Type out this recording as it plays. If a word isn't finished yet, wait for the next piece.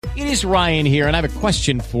It is Ryan here, and I have a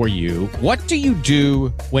question for you. What do you do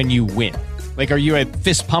when you win? Like, are you a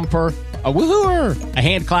fist pumper, a woohooer, a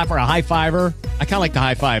hand clapper, a high fiver? I kind of like the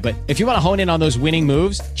high five, but if you want to hone in on those winning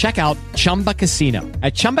moves, check out Chumba Casino.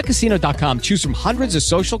 At ChumbaCasino.com, choose from hundreds of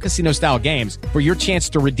social casino-style games for your chance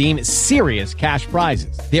to redeem serious cash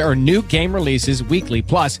prizes. There are new game releases weekly,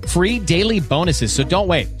 plus free daily bonuses. So don't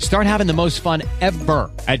wait. Start having the most fun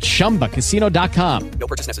ever at ChumbaCasino.com. No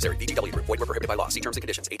purchase necessary. VGW. Void where prohibited by law. See terms and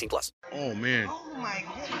conditions. 18+. Oh, man.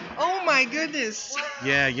 Oh my goodness.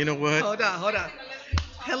 Yeah, you know what? Hold on.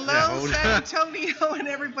 Hello, Yeah, San Antonio and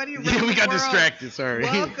everybody around Yeah, we got the world. distracted, sorry.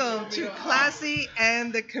 Welcome to Classy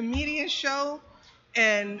and the Comedian Show.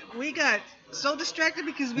 And we got so distracted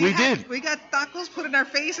because we got tacos put in our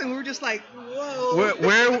face and we were just like, whoa.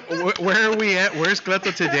 Where are we at? Where's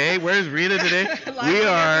Cleto today? Where's Rita today? We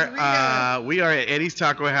are at Eddie's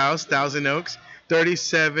Taco House, Thousand Oaks.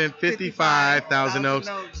 3755 Thousand Oaks.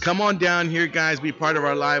 Come on down here, guys. Be part of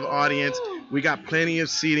our live audience. We got plenty of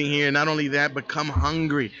seating here. Not only that, but come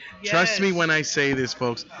hungry. Yes. Trust me when I say this,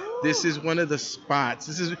 folks. This is one of the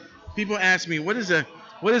spots. People ask me, what is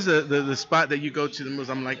the spot that you go to the most?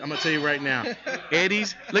 I'm like, I'm gonna tell you right now.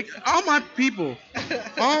 Eddie's. Like, all my people,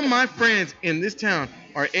 all my friends in this town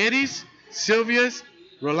are Eddie's, Sylvia's,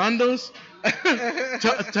 Rolando's,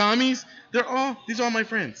 Tommy's. These are all my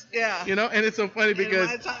friends. Yeah. You know, and it's so funny because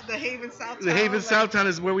the Haven Southtown. The Haven Southtown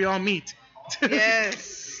is where we all meet.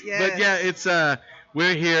 Yes. But yeah, it's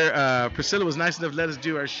we're here. Priscilla was nice enough to let us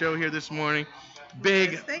do our show here this morning.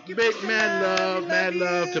 Thank you, Priscilla. mad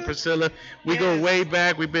love to Priscilla. We go way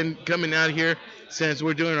back. We've been coming out here since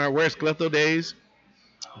we're doing our Where's Cleto days.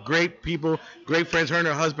 Great people, great friends. Her and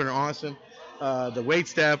her husband are awesome. The wait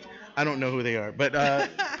staff, I don't know who they are, but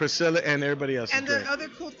Priscilla and everybody else. And is the great. other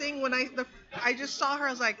cool thing, when I just saw her, I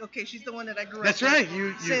was like, okay, she's the one that I grew That's up right.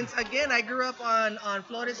 with. Since, again, I grew up on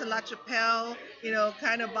Flores and La Chapelle, you know,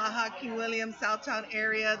 kind of Baja, King William, Southtown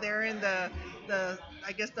area. They're in the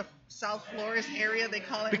I guess the South Flores area, they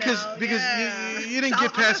call it because now. you didn't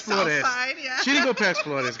get past Flores. Side, yeah. She didn't go past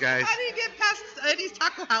Flores, guys. I didn't get past Eddie's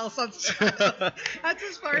Taco House. That's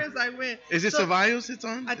as far as I went. Is it Ceballos it's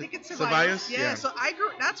on? I think it's Ceballos. Yeah. So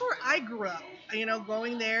that's where I grew up. You know,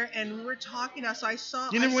 going there, and we were talking. So I saw.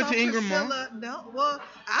 You never went to Ingram Mall? No. Well,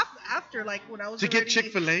 after like when I was to get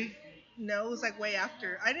Chick-fil-A. No, it was like way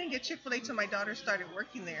after. I didn't get Chick-fil-A till my daughter started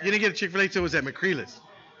working there. You didn't get Chick-fil-A till it was at McCreely's.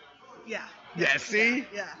 Yeah. Yeah. See.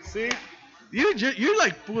 Yeah. See. You're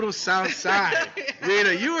like puro South Side,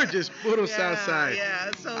 Rita. You were just puro South Side.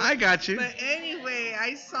 Yeah. So I got you. But anyway,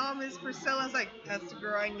 I saw Miss Priscilla. I was like, that's the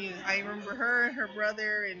girl I knew. I remember her and her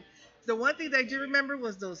brother, and the one thing that I do remember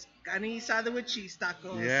was those carne guisada with cheese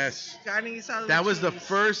tacos. Yes. Carne guisada with cheese. That was the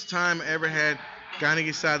first time I ever had carne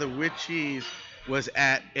guisada with cheese. Was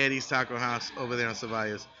at Eddie's Taco House over there on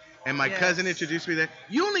Ceballos. And my cousin introduced me there.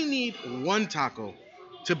 You only need one taco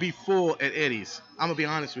to be full at Eddie's. I'm going to be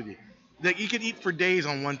honest with you. Like, you could eat for days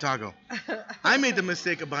on one taco. I made the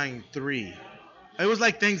mistake of buying 3. It was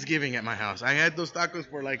like Thanksgiving at my house. I had those tacos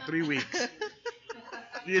for like 3 weeks.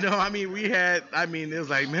 You know, it was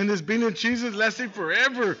like, man, this bean and cheese is lasting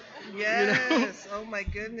forever. Yes. You know? Oh, my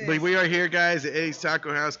goodness. But we are here, guys, at Eddie's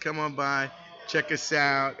Taco House. Come on by. Check us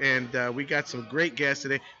out. And we got some great guests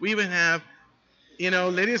today. We even have, you know,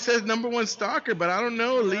 Lydia says number one stalker, but I don't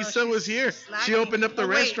know. Lisa was here. She opened up the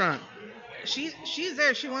restaurant. She's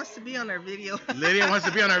there. She wants to be on our video. Lydia wants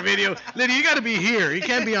to be on our video. Lydia, you got to be here. He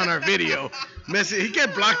can't be on our video. He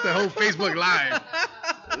can't block the whole Facebook Live.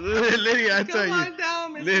 Lydia, I tell you.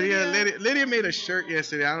 Down, Lydia made a shirt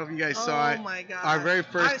yesterday. I don't know if you guys saw it. Oh my God. Our very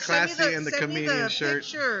first Classy and the Comedian shirt.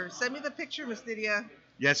 Send me the picture, Miss Lydia.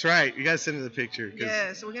 That's right. You got to send her the picture.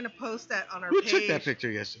 Yeah, so we're going to post that on our Who page. took that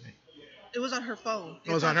picture yesterday? It was on her phone.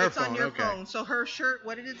 It was on her phone. It's on your okay. phone. So her shirt,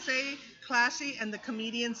 what did it say? Classy and the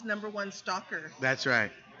Comedian's #1 stalker. That's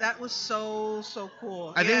right. That was so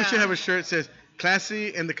cool. I think we should have a shirt that says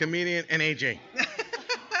Classy and the Comedian and AJ.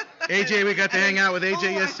 AJ, we got to hang out with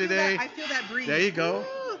AJ yesterday. I feel that breeze. There you go.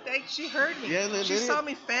 Ooh, she heard me. Yeah, she saw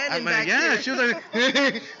me fanning back yeah, there. she was like,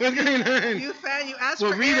 hey, what's going on? You fan, you ask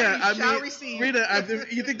well, for Rita, air, you shall receive. Rita,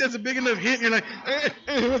 you think that's a big enough hit? And you're like,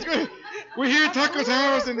 hey, what's going on? We're here at Taco's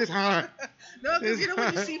house and it's hot. No, because you know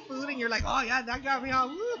when you see food and you're like, oh yeah, that got me all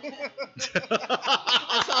woo.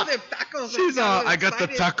 I saw them tacos. She's all, I got the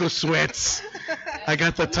taco sweats. I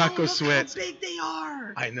got the taco sweats. How big they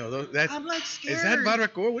are. I know. That's, I'm like scared. Is that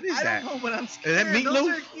barbacoa? What is that? I don't know, but I'm scared. Is that meatloaf? Those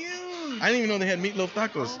are huge. I didn't even know they had meatloaf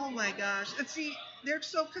tacos. Oh my gosh. And see, they're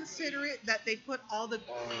so considerate that they put all the.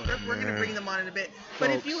 We're going to man. bring them on in a bit. But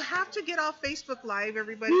if you Folks. have to get off Facebook Live,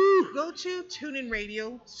 everybody, Woo. go to TuneIn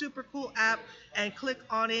Radio, super cool app, and click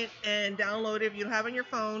on it and download it if you don't have it on your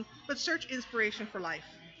phone. But search Inspiration for Life.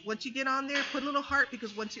 Once you get on there, put a little heart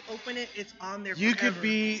because once you open it, it's on there You forever. could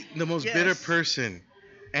be the most Yes. bitter person,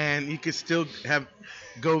 and you could still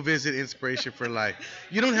go visit Inspiration for Life.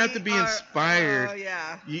 You don't have to be inspired. Oh,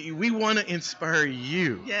 yeah. We want to inspire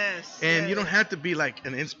you. Yes. And you yes. don't have to be like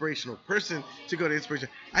an inspirational person to go to Inspiration.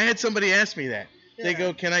 I had somebody ask me that. They Yeah.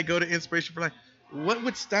 go, "Can I go to Inspiration for Life?" What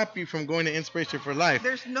would stop you from going to Inspiration for Life?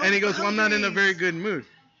 There's no And he goes, "Well, I'm not in a boundaries. very good mood."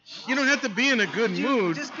 You don't have to be in a good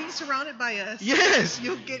mood. Just be surrounded by us. Yes.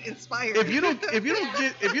 You'll get inspired. If you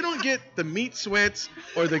don't get the meat sweats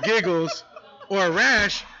or the giggles or a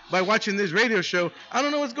rash by watching this radio show, I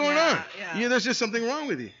don't know what's going on. Yeah. There's just something wrong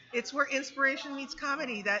with you. It's where inspiration meets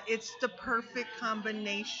comedy. That it's the perfect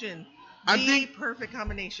combination. I The think- perfect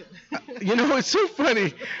combination. You know, it's so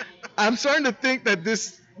funny. I'm starting to think that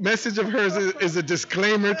this message of hers is a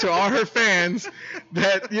disclaimer to all her fans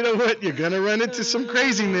that, you know what, you're going to run into some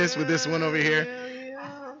craziness with this one over here.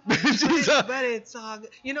 Yeah. She's But it's all good.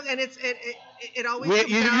 You know, and it always. Wait,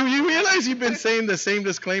 comes down- you realize you've been saying the same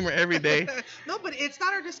disclaimer every day? No, but it's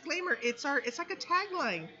not our disclaimer. It's like a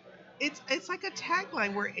tagline. It's like a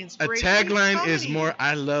tagline where A inspiration. tagline is comedy. more,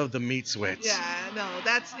 "I love the meat sweats." Yeah, no,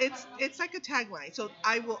 it's like a tagline. So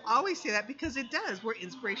I will always say that because it does. Where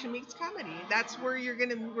inspiration meets comedy. That's where we're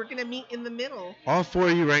gonna meet in the middle. All four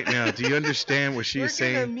of you right now, do you understand what she's We're gonna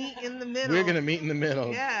saying? meet in the middle. We're going to meet in the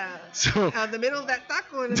middle. Yeah. So The middle of that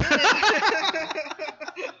taco in a minute.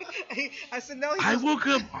 I said no. I woke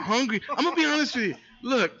up hungry. I'm going to be honest with you.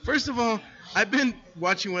 Look, first of all, I've been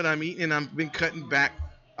watching what I'm eating, and I've been cutting back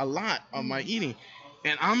a lot on my eating.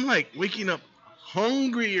 And I'm like waking up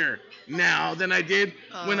hungrier now than I did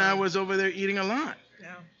when I was over there eating a lot.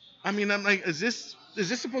 Yeah. I mean, I'm like, is this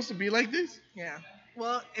supposed to be like this? Yeah.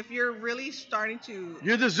 Well, if you're really starting to.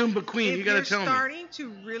 You're the Zumba queen. If You got to you're tell me. starting to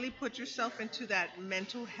really put yourself into that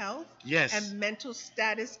mental health Yes. and mental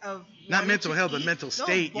status of Not wanting mental to health, but eat- mental no,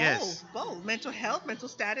 state, both, yes. both mental health, mental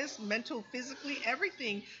status, mental physically,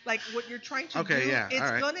 everything. Like what you're trying to Okay, do, yeah, it's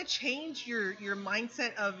all right. gonna change your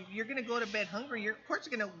mindset of you're gonna go to bed hungry. Of course,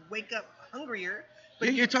 you're gonna wake up hungrier.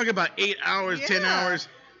 But You're talking about 8 hours, 10 Yeah. hours.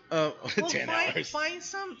 well, 10 find, hours.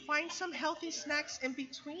 find some healthy snacks in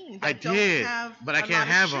between. That I don't did, have but I a can't lot of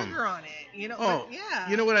have 'em. sugar on it. You know. Oh, but yeah.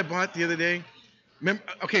 You know what I bought the other day?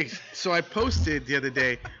 Okay, so I posted the other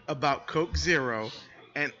day about Coke Zero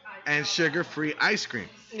and sugar-free ice cream.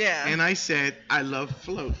 Yeah. And I said, I love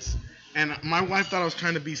floats. And my wife thought I was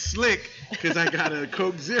trying to be slick because I got a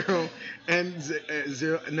Coke Zero and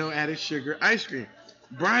no added sugar ice cream.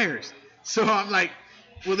 Breyers. So I'm like,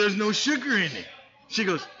 well, there's no sugar in it. She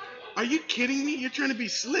goes, are you kidding me? You're trying to be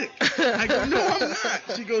slick. I go, no, I'm not.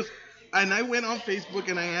 She goes, and I went on Facebook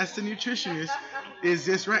and I asked the nutritionist, is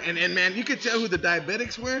this right? And man, you could tell who the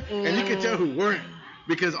diabetics were and you could tell who weren't.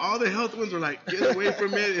 Because all the health ones were like, get away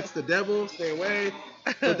from it. It's the devil. Stay away.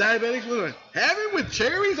 The diabetics were like, have it with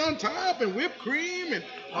cherries on top and whipped cream and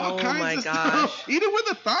all Oh kinds my of gosh. stuff. Eat it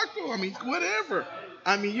with a taco. I mean, whatever.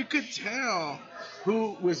 I mean, you could tell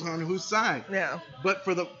who was on whose side. Yeah. But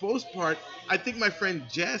for the most part, I think my friend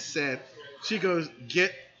Jess said, she goes,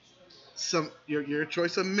 get your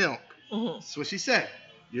choice of milk. Mhm. That's what she said.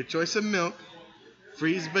 Your choice of milk,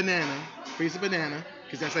 freeze a banana,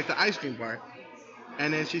 because that's like the ice cream part.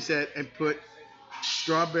 And then she said, and put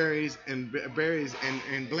strawberries and berries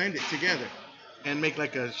and blend it together and make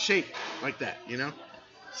like a shake like that, you know?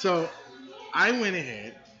 So I went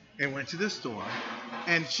ahead and went to the store,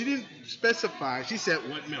 and she didn't specify. She said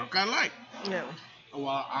what milk I like. Yeah.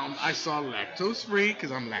 Well, I saw lactose free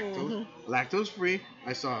because I'm lactose free.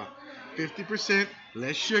 I saw 50%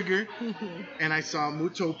 less sugar, and I saw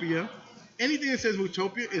Mootopia. Anything that says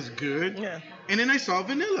Mootopia is good. Yeah. And then I saw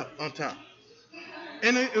vanilla on top,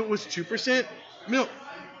 and it was 2% milk.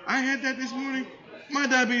 I had that this morning. My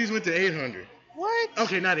diabetes went to 800. What?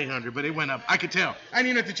 Okay, not 800, but it went up. I could tell. I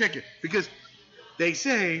didn't even have to check it because they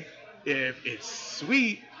say if it's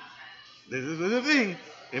sweet, this is the thing.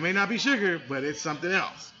 It may not be sugar, but it's something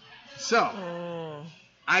else. So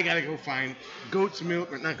I gotta go find goat's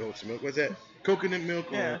milk, or not goat's milk. What's that? Coconut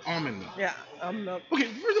milk or Yeah. almond milk? Yeah. Milk. Okay,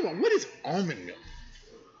 first of all, what is almond milk?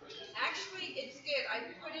 Actually, it's good. I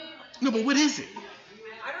put in. No, but what is it?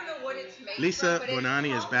 I don't know what it's made Lisa from, but it's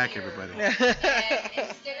Bonani is back, healthier. everybody. And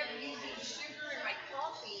instead of using sugar in my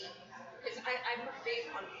coffee, because I'm big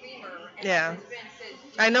on creamer, and Yeah. my husband says,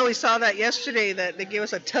 I know we saw that yesterday that they gave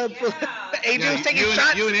us a tub full yeah, of AJ was taking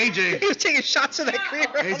shots. You and AJ. He was taking shots of that creamer.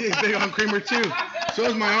 AJ's big on creamer too. So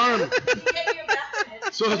is my arm.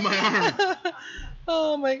 So is my arm.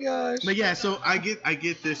 Oh my gosh. But yeah, so I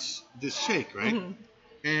get this shake, right? Mhm.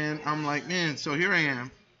 And I'm like, man, so here I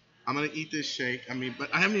am. I'm gonna eat this shake. I mean,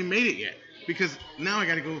 but I haven't even made it yet because now I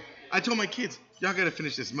gotta go. I told my kids, y'all gotta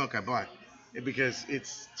finish this milk I bought because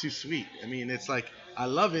it's too sweet. I mean, it's like I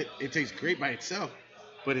love it. It tastes great by itself,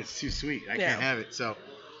 but it's too sweet. I can't have it. So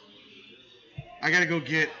I gotta go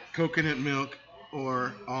get coconut milk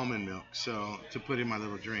or almond milk to put in my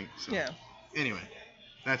little drink. So anyway.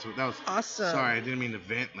 That was awesome. Sorry, I didn't mean to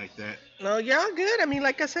vent like that. No, you're all good. I mean,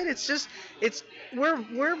 like I said,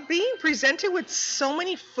 we're being presented with so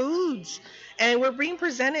many foods, and we're being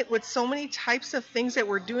presented with so many types of things that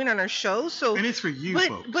we're doing on our show. So and it's for you,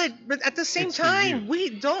 folks. But at the same time,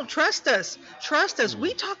 we don't trust us. Trust us.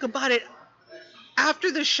 We talk about it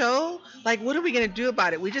after the show. Like, what are we gonna do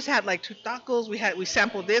about it? We just had like 2 tacos. We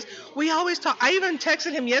sampled this. We always talk. I even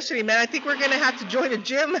texted him yesterday, man. I think we're gonna have to join a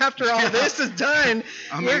gym after all this is done.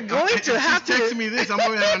 We're going to have to. Texting me this, I'm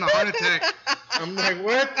always having a heart attack. I'm like,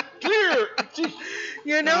 what? Clear.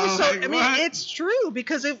 You know, so like, I mean, it's true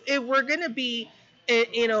because if we're gonna be,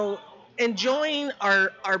 enjoying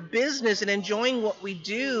our business and enjoying what we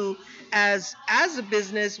do as a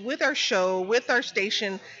business with our show, with our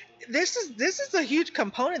station. This is a huge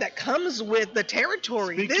component that comes with the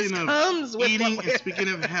territory. Speaking of comes with eating and speaking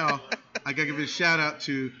of health, I gotta give a shout out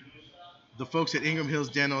to the folks at Ingram Hills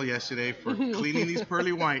Dental yesterday for cleaning these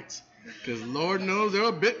pearly whites, because Lord knows they're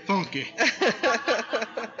a bit funky.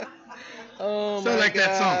 Oh so my like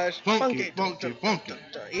gosh. that song, funky.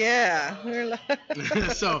 Yeah.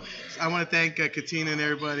 So I want to thank Katina and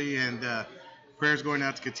everybody, and prayers going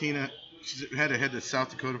out to Katina. She had to head to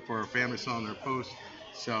South Dakota for her family, saw on their post.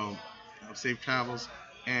 So, safe travels.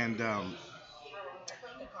 And, I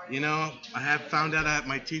have found out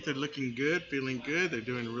my teeth are looking good, feeling good. They're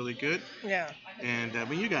doing really good. Yeah. And,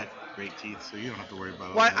 you got great teeth, so you don't have to worry about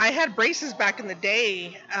all Well, that. I had braces back in the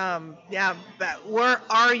day. But where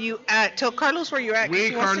are you at? Tell Carlos where you're at.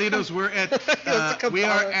 Carlitos, we're at, we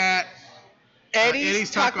are at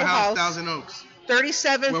Eddie's Taco House, Thousand Oaks.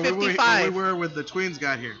 3755. Where we were when the twins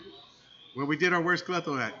got here. Where we did our Where's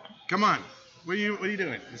Cleto at. Come on. What are you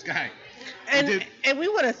doing? This guy. And we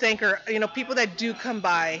want to thank our, people that do come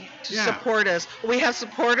by to support us. We have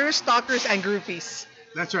supporters, stalkers, and groupies.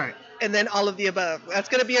 That's right. And then all of the above. That's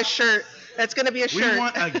going to be a shirt. We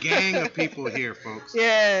want a gang of people here, folks.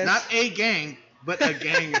 Yes. Not a gang, but a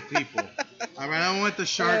gang of people. All right. I don't want the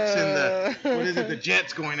sharks and the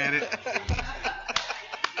jets going at it.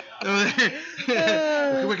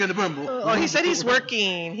 We're gonna bumble. Oh, he said he's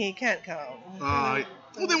working. He can't come.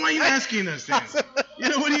 Well, then why are you asking us then?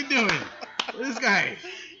 What are you doing? This guy.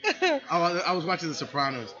 I was watching The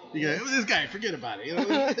Sopranos. You go, this guy, forget about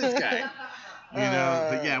it. This guy.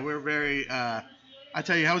 But yeah, we're very. I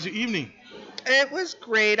tell you, how was your evening? It was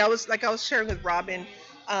great. I was sharing with Robin.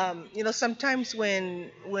 Sometimes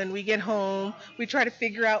when we get home, we try to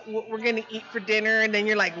figure out what we're gonna eat for dinner, and then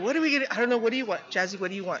you're like, what are we gonna? I don't know. What do you want, Jazzy? What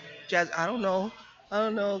do you want, Jazz? I don't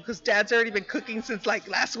know, because Dad's already been cooking since like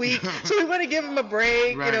last week, so we want to give him a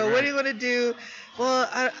break. Right. What do you want to do? Well,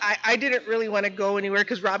 I didn't really want to go anywhere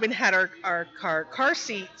because Robin had our car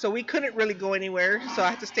seat, so we couldn't really go anywhere. So I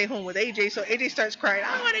had to stay home with AJ. So AJ starts crying,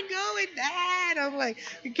 I want to go with Dad. I'm like,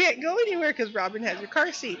 you can't go anywhere because Robin has your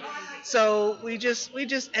car seat. So we just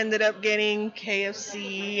ended up getting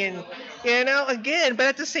KFC and again. But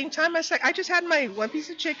at the same time, I just had my one piece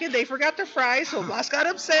of chicken. They forgot the fries, so Blas got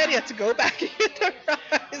upset. He had to go back and get the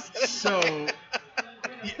fries. So.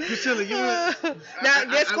 Priscilla, now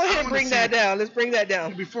let's go ahead and bring that down. Let's bring that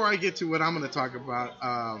down. Before I get to what I'm going to talk about,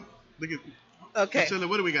 look at. Okay. Priscilla,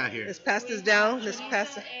 what do we got here? Let's pass this down. Let's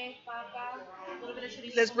pass it.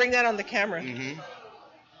 Let's bring that on the camera. Mm-hmm.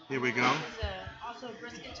 Here we go. Also a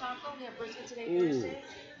brisket taco. We have brisket today, Ooh. Thursday.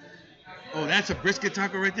 Oh, that's a brisket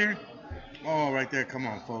taco right there? Oh, right there. Come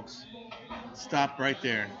on, folks. Stop right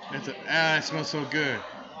there. It smells so good.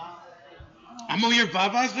 I'm over here,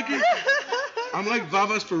 Vava's looking. I'm like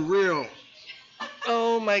Vava's for real.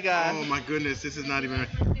 Oh my God. Oh my goodness, this is not even.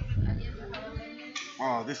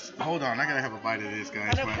 Oh, hold on, I gotta have a bite of this,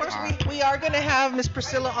 guys. And of course, we are gonna have Miss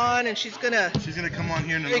Priscilla on, and she's gonna come on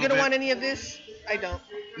here in a Are you little gonna bit. want any of this? I don't.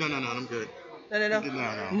 No, I'm good. No.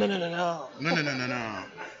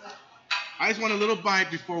 I just want a little bite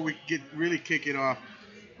before we really kick it off,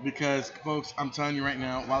 because folks, I'm telling you right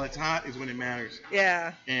now, while it's hot is when it matters.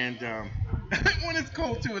 Yeah. And when it's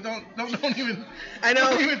cold too, don't even. I know.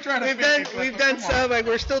 Don't even try to. We've done some. Like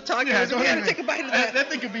we're still talking. Yeah, we gotta take a bite of that. That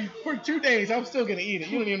thing could be for 2 days. I'm still gonna eat it.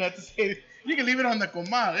 You don't even have to say it. You can leave it on the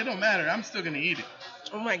comal. It don't matter. I'm still gonna eat it.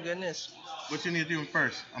 Oh my goodness. What you need to do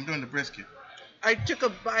first? I'm doing the brisket. I took a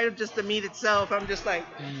bite of just the meat itself. I'm just like,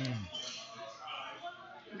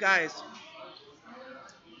 guys,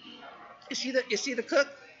 is he the cook?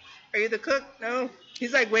 Are you the cook? No.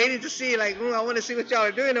 He's like waiting to see, like, I want to see what y'all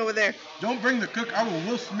are doing over there. Don't bring the cook. I will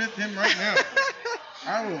Will Smith him right now.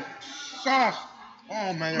 I will sauce.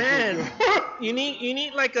 Oh man, Man, that's so good. you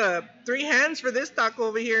need like a 3 hands for this taco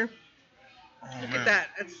over here. Oh, Look man. at that.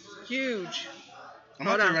 That's huge. I'm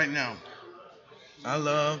Hold out on. there right now. I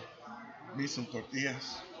love me some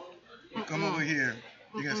tortillas. You come over here.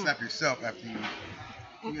 You're gonna slap yourself after you eat.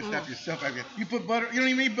 You're gonna slap yourself after you put butter. You don't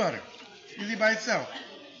even need butter. You eat by itself.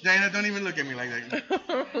 Diana, don't even look at me like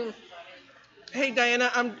that. Hey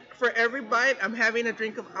Diana, for every bite, I'm having a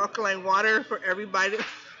drink of alkaline water for every bite.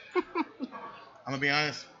 I'm gonna be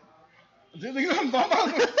honest. For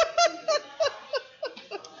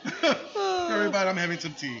everybody, I'm having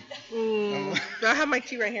some tea. I have my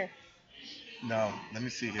tea right here. No, let me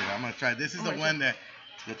see here. I'm gonna try. This is Oh the my one that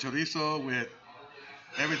the chorizo with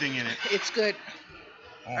everything in it. It's good.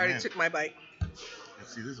 Oh, I already man. took my bite.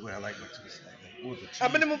 Let's see. This is where I like my chorizo. Ooh, the cheese.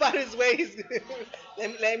 I'm gonna move out of his way.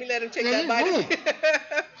 let me let him take that bite.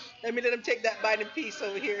 Let me let him take that bite in peace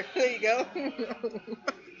over here. There you go.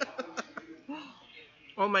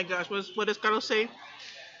 Oh my gosh, what does Carlos say?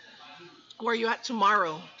 Where are you at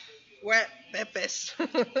tomorrow? We're at Pepe's.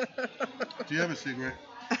 Do you have a cigarette?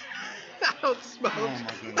 I don't smoke. Oh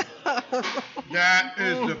my goodness. That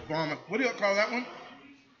is the bomb. What do you call that one?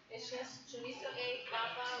 It's just chorizo, egg,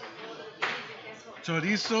 papa, with all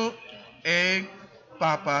the cheese Chorizo, egg,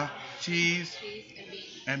 papa, cheese,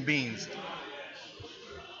 and beef.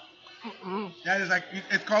 and beans. That is like,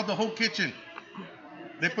 it's called the whole kitchen.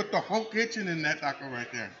 They put the whole kitchen in that taco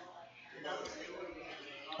right there.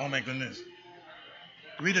 Oh my goodness.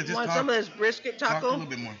 Rita, just Want talk, some of this brisket talk a taco? little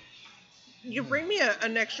bit more. You bring me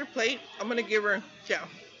an extra plate. I'm gonna give her. Yeah.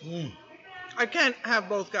 Mm. I can't have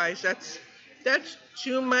both, guys. That's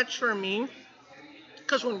too much for me.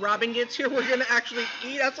 Because when Robin gets here, we're gonna actually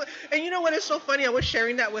eat. And you know what? It's so funny. I was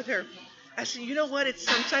sharing that with her. I said, you know what?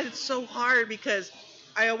 Sometimes it's so hard because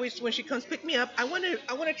I always, when she comes pick me up, I want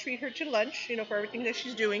to treat her to lunch, for everything that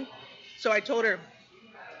she's doing. So I told her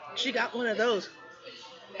she got one of those,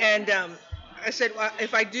 and I said, well,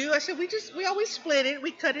 if I do, I said we always split it.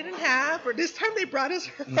 We cut it in half. Or this time they brought us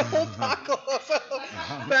her whole taco.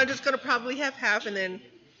 But I'm just gonna probably have half, and then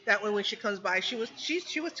that way when she comes by, she was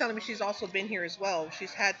telling me she's also been here as well.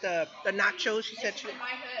 She's had the nachos. She said she. In my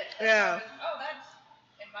hood. Yeah. Oh, that's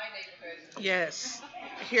in my neighborhood. Yes.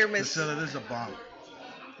 Here, Miss. Priscilla, this is a bomb.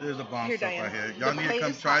 This is a bomb Here, stuff Diana. right here. Y'all The need to plate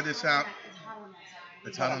come is try hot. this out.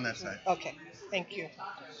 It's hot on that side. Okay. Thank you.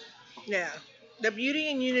 Yeah. The beauty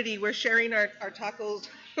and unity. We're sharing our tacos.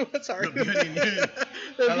 Sorry. The beauty and unity.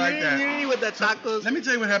 The I like beauty that. and unity with the tacos. Let me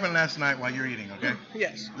tell you what happened last night while you're eating, okay?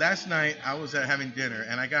 Yes. Last night, I was having dinner,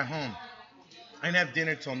 and I got home. I didn't have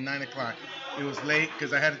dinner till 9 o'clock. It was late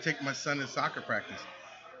because I had to take my son to soccer practice.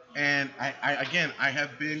 And I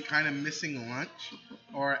have been kind of missing lunch,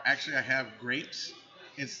 or actually I have grapes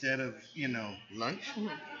instead of, lunch.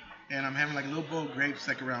 And I'm having like a little bowl of grapes,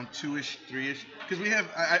 like around 2-ish, 3-ish. Because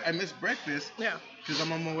I missed breakfast Yeah. because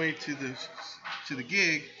I'm on my way to the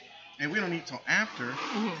gig, and we don't eat till after.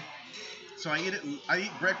 So I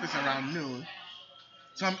eat breakfast around noon.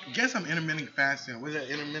 So I'm intermittent fasting. What is that?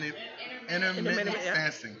 Intermittent Intermittent, yeah.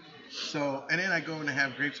 fasting. So, and then I go and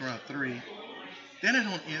have grapes around 3. Then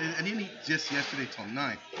I didn't eat just yesterday till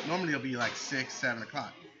 9. Normally it'll be like 6, 7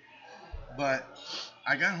 o'clock. But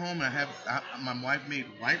I got home and my wife made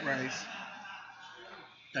white rice,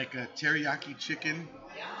 like a teriyaki chicken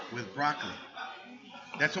with broccoli.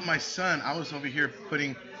 That's what my son, I was over here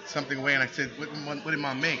putting something away, and I said, what did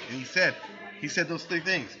mom make? And he said those 3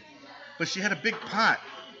 things. But she had a big pot,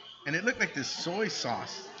 and it looked like this soy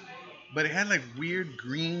sauce, but it had like weird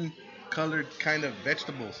green colored kind of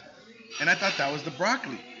vegetables. And I thought that was the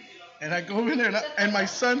broccoli. And I go in there, and my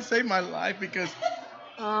son saved my life because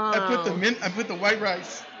I put the white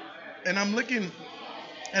rice, and I'm looking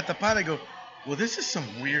at the pot. I go, well, this is some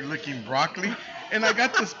weird looking broccoli. And I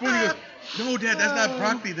got the spoon. He goes, no, Dad, that's not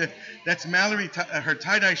broccoli. That's Mallory, her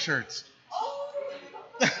tie-dye shirts.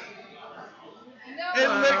 It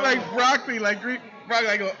looked like broccoli, like Greek broccoli.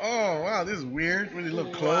 I go, oh, wow, this is weird. Really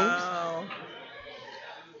little cloves.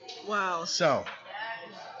 Wow. So,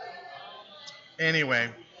 anyway,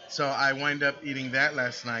 I wind up eating that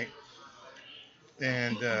last night.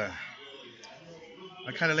 And I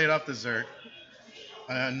kind of laid off dessert.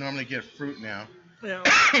 I normally get fruit now Yeah.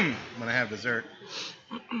 when I have dessert.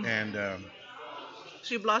 And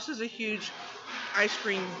See, Bloss is a huge ice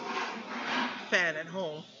cream fan at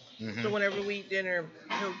home. Mm-hmm. So whenever we eat dinner,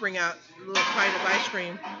 he'll bring out a little pint of ice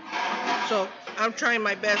cream. So I'm trying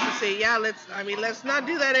my best to say, yeah, let's not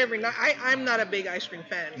do that every night. I'm not a big ice cream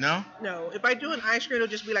fan. No? No. If I do an ice cream, it'll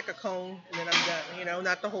just be like a cone, and then I'm done. You know,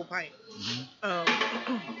 not the whole pint.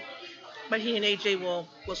 But he and AJ will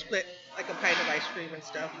split like a pint of ice cream and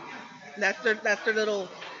stuff. That's their little,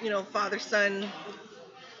 father son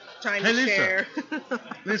time Hey, to Lisa. share.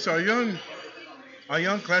 Lisa, are you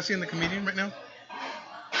on Classy and the Comedian right now?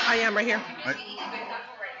 I am right here.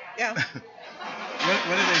 Yeah. What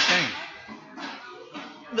are they saying?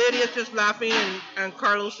 Lydia's just laughing, and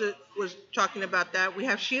Carlos was talking about that. We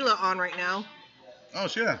have Sheila on right now. Oh,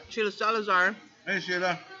 Sheila. Sheila Salazar. Hey,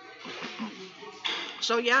 Sheila.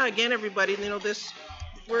 So yeah, again, everybody,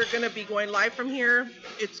 we're gonna be going live from here.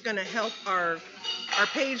 It's gonna help our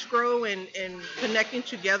page grow and connecting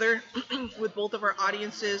together with both of our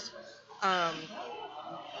audiences,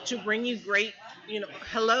 to bring you great,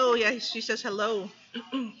 hello. Yeah, she says hello.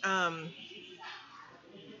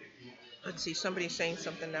 Let's see, somebody's saying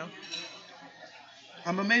something now.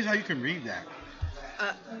 I'm amazed how you can read that.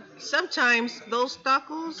 Sometimes those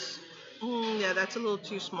tacos, yeah, that's a little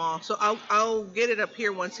too small. So I'll get it up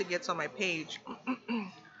here once it gets on my page.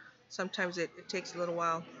 Sometimes it takes a little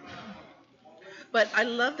while. But I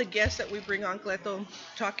love the guests that we bring on, Cleto,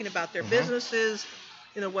 talking about their businesses,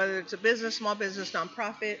 whether it's a business, small business,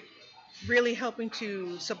 nonprofit, really helping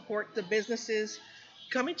to support the businesses,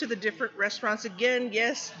 coming to the different restaurants. Again,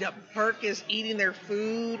 yes, the perk is eating their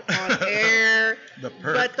food on air. The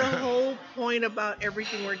perk. But the whole point about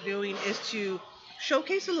everything we're doing is to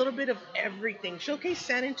showcase a little bit of everything. Showcase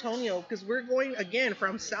San Antonio, because we're going, again,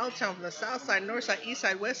 from Southtown, from the south side, north side, east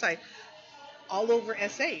side, west side, all over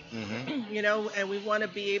SA. Mm-hmm. And we want to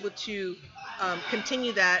be able to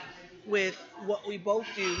continue that with what we both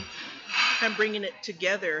do and bringing it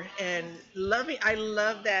together and I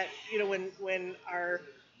love that, when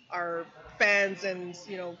our fans and,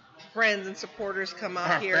 friends and supporters come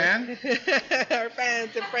out here. Our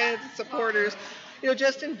fans and friends and supporters,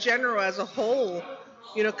 just in general as a whole,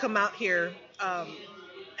 come out here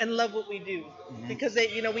and love what we do, because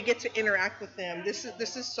we get to interact with them. This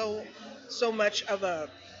is so much of a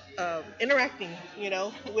interacting,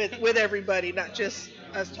 with everybody, not just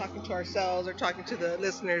us talking to ourselves or talking to the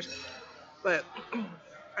listeners, but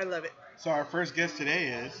I love it. So our first guest today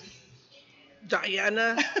is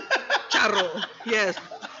Diana Charo. Yes.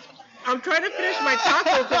 I'm trying to finish my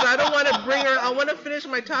taco because I don't want to bring her. I want to finish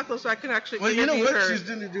my taco so I can actually interview her. She's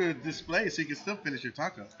going to do a display so you can still finish your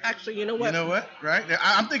taco. Actually, you know what? You know what? Right?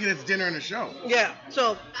 I'm thinking it's dinner and a show. Yeah.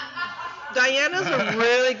 So Diana's a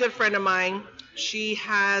really good friend of mine. She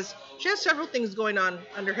has several things going on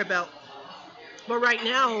under her belt. But right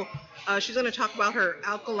now, she's going to talk about her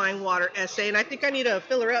alkaline water essay, and I think I need to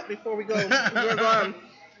fill her up before we go on.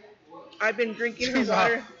 I've been drinking her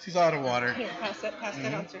water. She's out of water. Here, pass that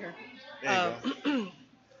on to her. There you go.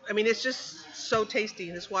 I mean, it's just so tasty.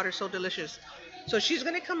 This water's so delicious. So she's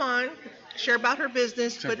going to come on, share about her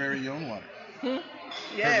business. It's her very own water.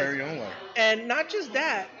 Yes. Her very own water. And not just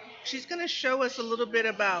that, she's going to show us a little bit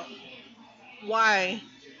about why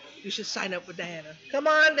you should sign up with Diana. Come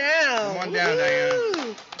on down. Come on down,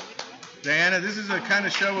 Diana. Diana, this is the kind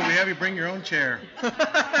of show where we have you bring your own chair.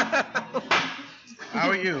 How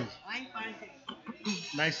are you? I'm fine.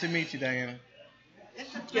 Nice to meet you, Diana.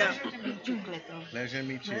 It's a pleasure to meet you, Cleto. Pleasure to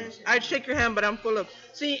meet you. I'd shake your hand, but I'm full of...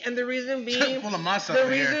 See, and the reason being... Full of masa The up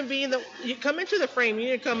in here. reason being that... You come into the frame.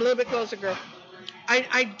 You need to come a little bit closer, girl.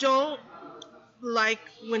 I don't like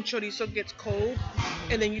when chorizo gets cold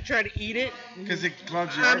and then you try to eat it. Because it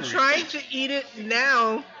clogs your I'm arteries. trying to eat it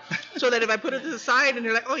now so that if I put it to the side and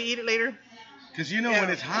they're like, oh, you eat it later. Because when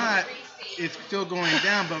it's hot, it's still going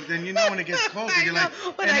down, but then when it gets cold, you're like,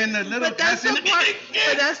 then the little but that's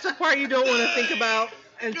the part you don't want to think about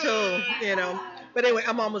until, But anyway,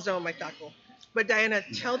 I'm almost done with my taco. But Diana,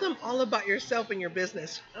 tell them all about yourself and your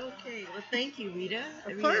business. Okay, well, thank you, Rita.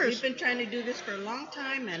 Of course. We've been trying to do this for a long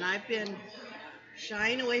time, and I've been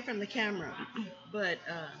shying away from the camera. But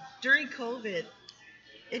during COVID,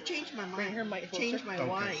 it changed my mind. Bring her mic It changed my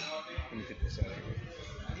why. Let me get this out of here.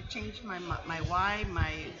 It changed my why,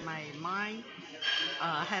 my mind.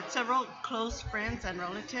 I had several close friends and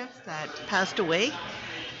relatives that passed away.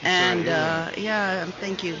 And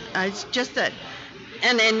thank you. It's just that,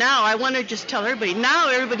 and now I want to just tell everybody. Now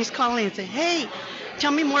everybody's calling and saying, "Hey,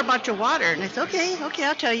 tell me more about your water." And I said, "Okay,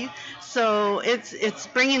 I'll tell you." So it's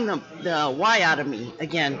bringing the why out of me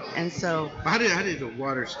again. And so. How did the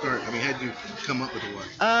water start? I mean, how did you come up with the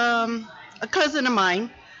water? A cousin of mine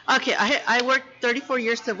Okay, I worked 34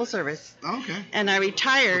 years civil service, Okay. and I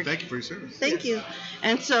retired. Well, thank you for your service. Thank you.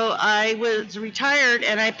 And so I was retired,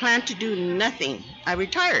 and I planned to do nothing. I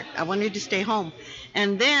retired. I wanted to stay home.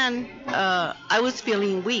 And then I was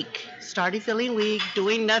feeling weak, started feeling weak,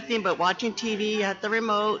 doing nothing but watching TV at the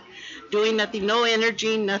remote, doing nothing, no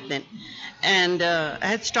energy, nothing. And I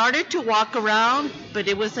had started to walk around, but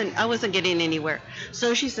I wasn't getting anywhere.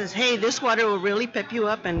 So she says, hey, this water will really pep you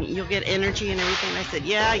up and you'll get energy and everything. I said,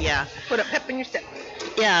 yeah. Put a pep in your step.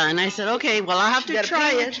 Yeah, and I said, okay, well, I'll have to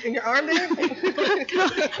try it. In your arm there?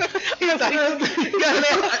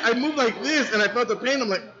 I moved like this, and I felt the pain. I'm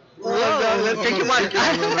like, Drink your water.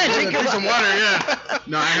 Drink some water, yeah.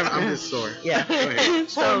 No, I'm just sore. Yeah. Go ahead.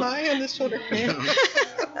 So am I on this shoulder.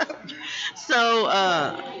 So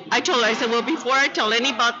I told her, I said, well, before I tell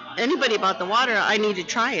anybody about the water, I need to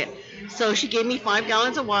try it. So she gave me 5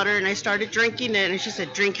 gallons of water, and I started drinking it, and she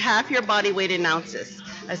said, drink half your body weight in ounces.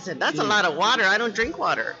 I said, that's a lot of water. I don't drink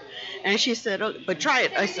water. And she said, oh, but try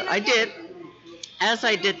it. I said, I did. As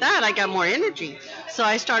I did that, I got more energy. So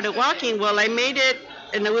I started walking. Well, I made it,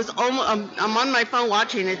 and it was almost, I'm on my phone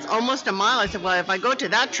watching. It's almost a mile. I said, well, if I go to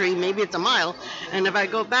that tree, maybe it's a mile. And if I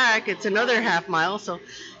go back, it's another half mile. So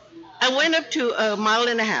I went up to a mile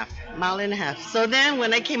and a half. So then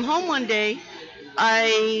when I came home one day,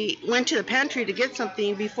 I went to the pantry to get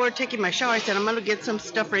something. Before taking my shower, I said, I'm going to get some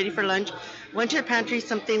stuff ready for lunch. Went to the pantry,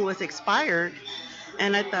 something was expired.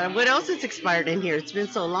 And I thought, what else is expired in here? It's been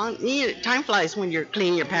so long. Time flies when you're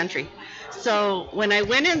cleaning your pantry. So when I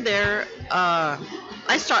went in there,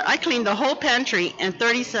 I cleaned the whole pantry in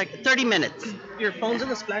 30 minutes. Your phone's in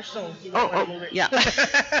the splash zone. Yeah.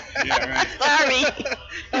 Yeah, right.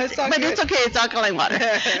 Sorry. But it's okay. It's alkaline water.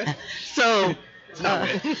 So It's not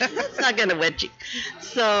wet. it's not gonna wet you.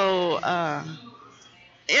 So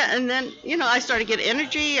yeah, and then I started getting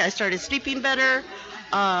energy. I started sleeping better.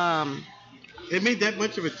 It made that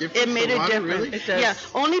much of a difference. It made the a water, difference. Really? It does. Yeah,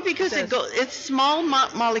 only because It does. it's small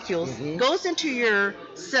molecules, Mhm. goes into your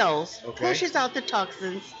cells, Okay. pushes out the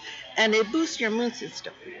toxins, and it boosts your immune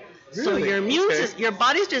system. So Really? your immune Okay. system, your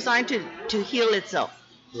body's designed to heal itself.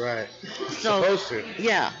 Right. So Supposed to.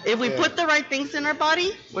 yeah, if we Yeah. put the right things in our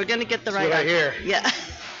body, we're gonna get the That's right. what I hear. Yeah,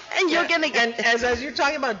 and you're gonna get. And as you're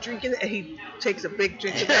talking about drinking, he takes a big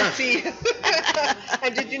drink of that tea.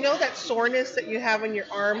 And did you know that soreness that you have in your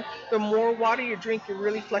arm, the more water you drink, you're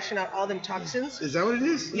really flushing out all them toxins? Is that what it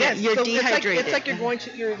is? Yeah, you're so dehydrated. It's like you're going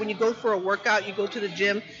to when you go for a workout, you go to the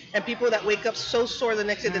gym, and people that wake up so sore the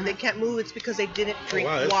next day that they can't move, it's because they didn't drink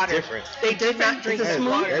wow, that's water. different. They did not drink Is it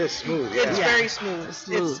smooth? water. That is smooth. Yeah. It's Yeah. very smooth.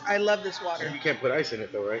 Smooth. I love this water. You can't put ice in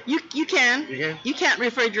it though, right? You can. You can? You can't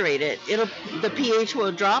refrigerate it. The pH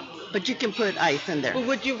will drop, but you can put ice in there. But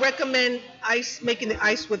would you recommend making the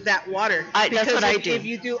ice with that water? That's Because what I if- do. If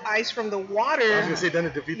you do ice from the I was water, gonna say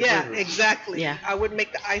doesn't defeat the yeah, purpose. exactly. Yeah. I would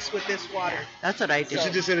make the ice with this water. That's what I do. You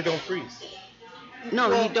should just say it don't freeze. No,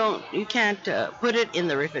 Well- you don't. You can't put it in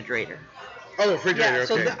the refrigerator. Oh, refrigerator. Yeah,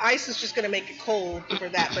 so okay. the ice is just gonna make it cold for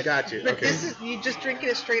that. But, Got you, But okay. this is you just drinking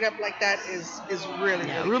it straight up like that is really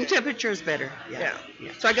Yeah, really room good. temperature is better. Yeah.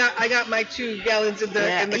 So I got my 2 gallons in the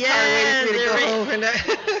Yeah. car Yeah, waiting for me to go they're home.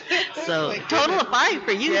 And So My total goodness. of 5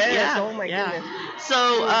 for you. Yes, Yeah. oh my yeah. goodness.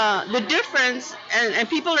 So the difference, and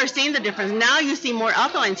people are seeing the difference. Now you see more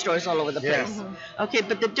alkaline stores all over the Yeah. place. Okay,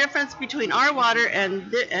 but the difference between our water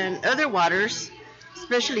and other waters,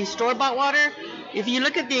 especially store-bought water, if you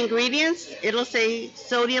look at the ingredients, it'll say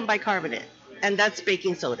sodium bicarbonate, and that's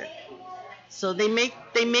baking soda. So they make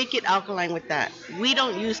it alkaline with that. We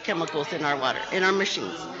don't use chemicals in our water, in our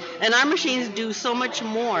machines, and our machines do so much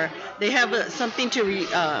more. They have something to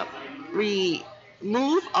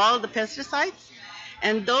remove all the pesticides,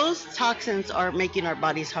 and those toxins are making our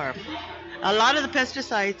bodies harm. A lot of the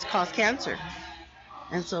pesticides cause cancer.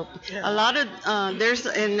 And so a lot of there's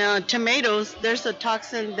in tomatoes there's a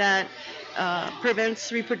toxin that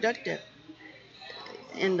prevents reproductive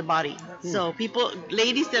in the body. So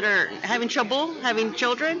ladies that are having trouble having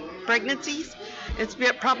children, pregnancies, it's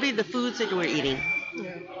probably the foods that we're eating.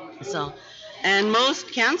 So, and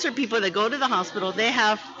most cancer people that go to the hospital, they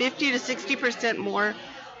have 50 to 60% more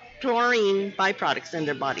chlorine byproducts in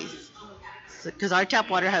their bodies, because our tap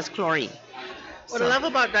water has chlorine. What I love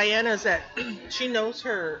about Diana is that she knows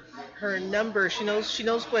her numbers. She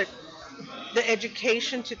knows what the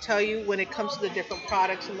education to tell you when it comes to the different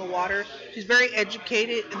products in the water. She's very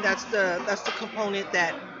educated, and that's the component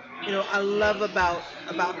that I love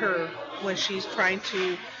about her when she's trying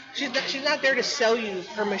to. She's not there to sell you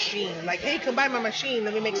her machine. Like, hey, come buy my machine,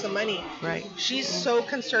 let me make some money. Right. She's so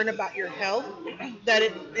concerned about your health that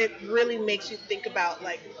it really makes you think about,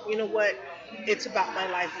 like, you know what, it's about my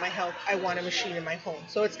life, my health. I want a machine in my home.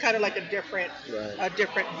 So it's kind of like a different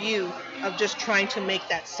view of just trying to make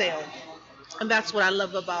that sale. And that's what I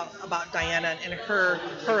love about Diana and her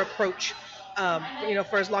approach.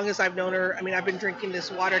 For as long as I've known her, I mean, I've been drinking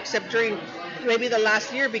this water, except during maybe the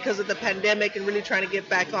last year because of the pandemic and really trying to get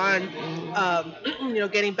back on,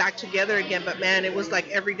 getting back together again. But man, it was like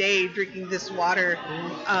every day drinking this water.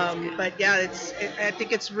 But yeah, I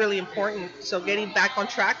think it's really important. So getting back on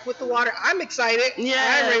track with the water, I'm excited. Yeah.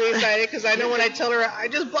 I'm really excited because I know when I tell her I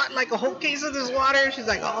just bought like a whole case of this water, she's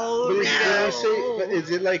like, oh, But Rita.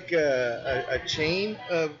 is it like a chain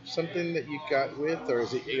of something that you got with, or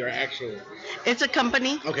is it your actual? It's a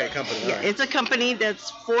company. Okay, company. Yeah, All right. it's a company that's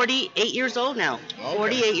 48 years old now. Okay.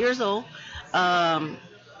 48 years old.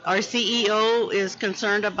 Our CEO is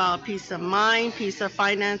concerned about peace of mind, peace of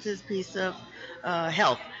finances, peace of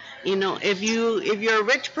health. If you're a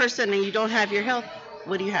rich person and you don't have your health,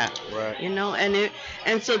 what do you have? Right.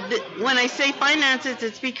 So when I say finances,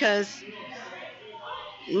 it's because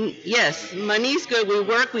yes, money's good. We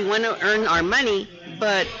work, we want to earn our money,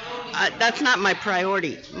 but that's not my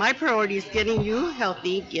priority. My priority is getting you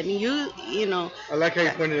healthy, getting you, I like how you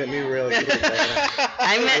pointed at me really good.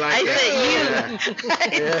 I said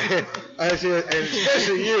you. Yeah. I said, and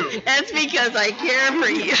especially you. That's because I care for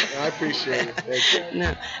you. I appreciate it. Thank you.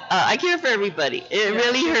 No, I care for everybody. It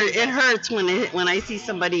really hurts. It hurts when I see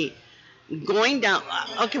somebody going down.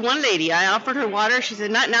 Okay, one lady, I offered her water. She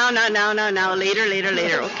said, "Not now, not now, not now. Later, later,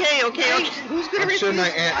 later." Okay. Who's gonna I'm refill sure my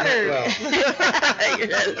this aunt water?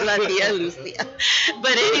 meant well. La tia Lucia.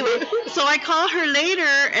 But anyway, so I call her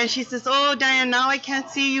later, and she says, "Oh, Diane, now I can't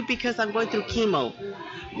see you because I'm going through chemo."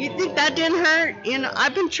 You think that didn't hurt?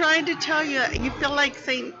 I've been trying to tell you. You feel like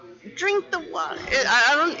saying, "Drink the water."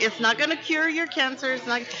 I don't. It's not going to cure your cancer. It's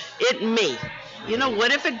not. It may.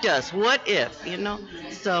 What if it does? What if?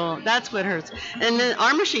 So that's what hurts. And then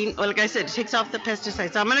our machine, like I said, it takes off the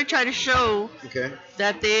pesticides. So I'm going to try to show Okay.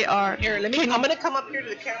 that they are. Here, I'm gonna come up here to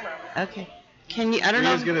the camera. Okay. Can you? I don't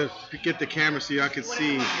Rita's know. gonna get the camera so y'all can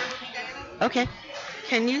see. Okay.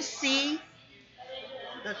 Can you see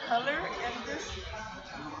the color of this?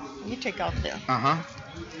 You take off there. Uh huh.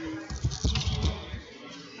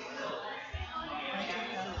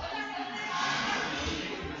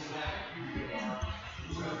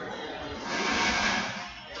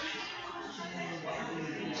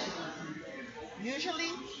 Usually,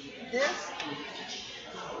 this.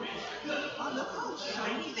 Oh, look how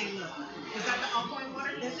shiny they look. Is that the alkaline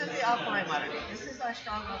water? This is the alkaline water. This is our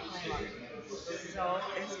strong alkaline water. So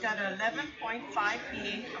it's got 11.5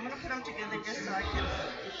 pH. I'm going to put them together just so I can.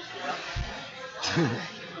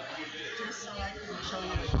 Just so I can show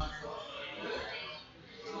you the water.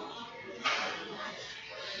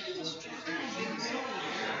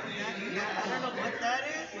 I don't know what that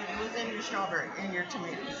is, but it was in your strawberry, in your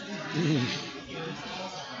tomatoes.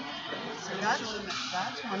 So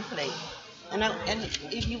that's one plate. And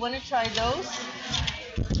if you want to try those,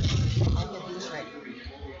 I'll get these ready.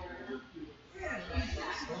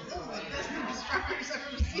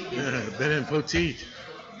 Better than poteet.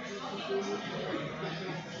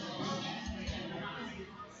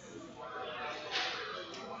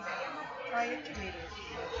 Try your tomatoes.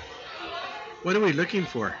 What are we looking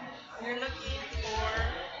for? You're looking for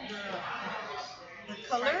the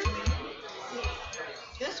color.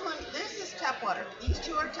 This is tap water. These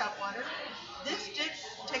two are tap water. This did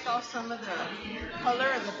take off some of the color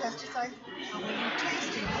of the pesticides, but when you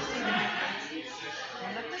taste it, you'll see the difference.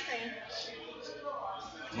 They look the same.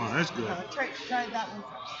 Wow, that's good. Try that one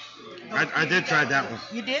first. I did try that one.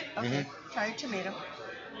 You did? Okay. Mhm. Try a tomato.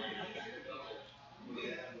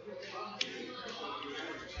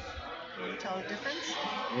 Can you tell the difference?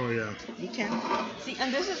 Oh yeah. You can. See,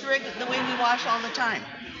 and this is the way we wash all the time.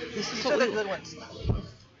 This is These what are the we- good ones.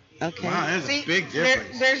 Okay. Wow, that's See, a big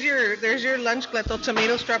difference. there's your lunch, Cleto.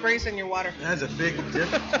 Tomato, strawberries, and your water. That's a big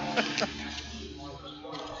difference.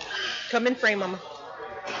 Come in frame, Mama.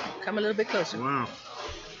 Come a little bit closer. Wow.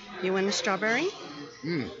 You want a strawberry?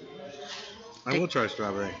 I will try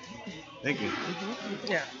strawberry. Thank you.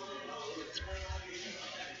 Yeah.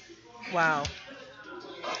 Wow.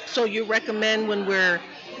 So you recommend when we're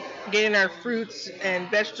getting our fruits and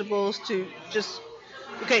vegetables to just,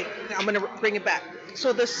 okay, I'm going to bring it back.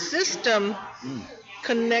 So the system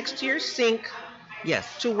connects to your sink Yes.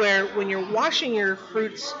 to where when you're washing your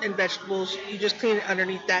fruits and vegetables, you just clean it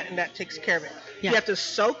underneath that and that takes care of it. Do Yeah. you have to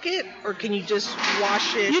soak it or can you just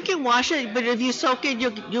wash it? You can wash it, but if you soak it,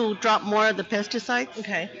 you'll drop more of the pesticides.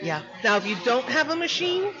 Okay. Yeah. Now if you don't have a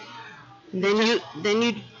machine, Then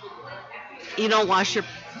you don't wash your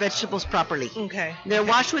vegetables properly. Okay. They're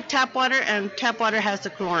washed with tap water, and tap water has the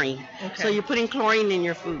chlorine. Okay. So you're putting chlorine in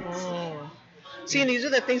your foods. Oh. See, and these are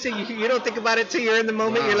the things that you don't think about it till you're in the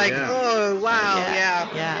moment. Wow, You're like, yeah. oh, wow, Yeah,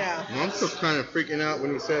 yeah. yeah. Well, I'm still kind of freaking out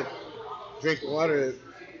when he said drink water.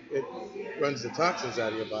 It runs the toxins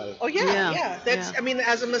out of your body. Oh yeah. That's. Yeah. I mean,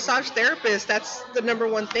 as a massage therapist, that's the number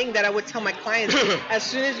one thing that I would tell my clients. As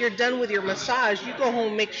soon as you're done with your massage, you go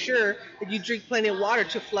home, make sure that you drink plenty of water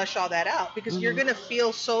to flush all that out, because you're gonna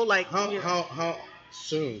feel so like. How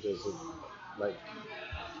soon does it, like,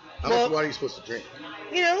 how Well, much water are you supposed to drink?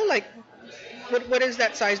 Like, what is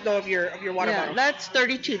that size though of your water Yeah, bottle? that's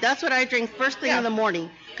 32. That's what I drink first thing in the morning,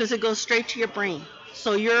 because it goes straight to your brain.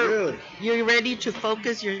 So you're ready to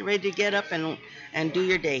focus. You're ready to get up and do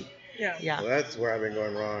your day. Yeah. Well, that's where I've been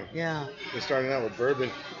going wrong. Yeah. We're starting out with bourbon.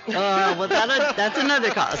 Well, that's another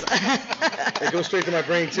cause. It goes straight to my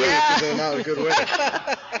brain too, Yeah. which is not a good way.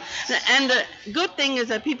 And the good thing is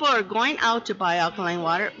that people are going out to buy alkaline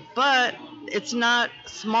water, but it's not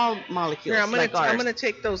small molecules Here, I'm like ours. gonna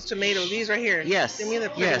take those tomatoes. These right here. Yes. Give me the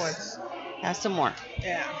pretty yes. ones. Have some more.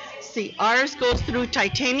 Yeah. See, ours goes through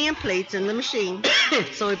titanium plates in the machine,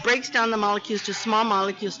 so it breaks down the molecules to small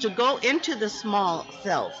molecules to go into the small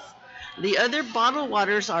cells. The other bottled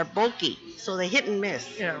waters are bulky, so they hit and miss.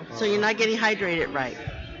 Yeah. So you're not getting hydrated right.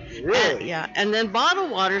 Really? Yeah. And then bottled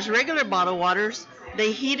waters, regular bottled waters,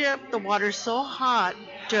 they heat up the water so hot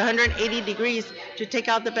to 180 degrees to take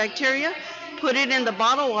out the bacteria, put it in the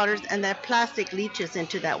bottled waters, and that plastic leaches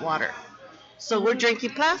into that water. So we're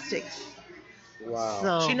drinking plastics. Wow.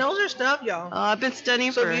 So She knows her stuff, y'all. I've been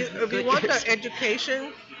studying So for if you good want years. the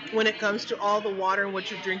education when it comes to all the water and what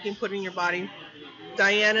you're drinking, put in your body,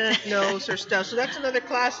 Diana knows her stuff. So that's another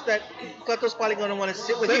class that Cleto's probably going to want to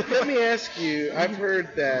sit with you. Let me ask you, I've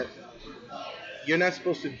heard that you're not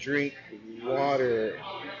supposed to drink water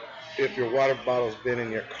if your water bottle's been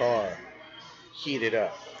in your car heated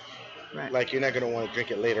up. Right. Like, you're not going to want to drink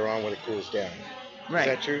it later on when it cools down. Right.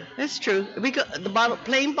 Is that true? It's true. Because the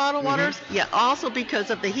plain bottled waters, yeah. Also because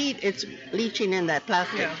of the heat, it's leaching in that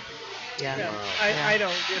plastic. Yeah. Yeah. Yeah. I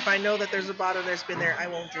don't. If I know that there's a bottle that's been there, I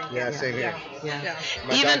won't drink Yeah, it. same here. Yeah.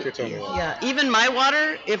 My doctor told me that. Yeah. Even my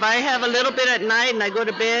water, if I have a little bit at night and I go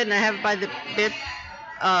to bed and I have it by the bed,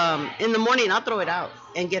 in the morning I'll throw it out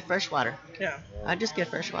and get fresh water. Yeah. I just get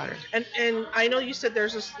fresh water. And I know you said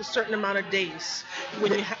there's a certain amount of days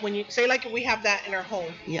when you say, like, we have that in our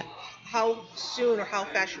home. Yeah. How soon or how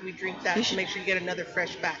fast should we drink that You to should- make sure you get another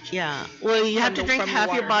fresh batch? Yeah. Well, you have to drink from the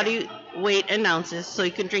half your water. body weight in ounces, so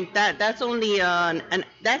you can drink that. That's only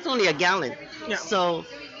that's only a gallon. Yeah. So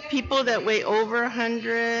people that weigh over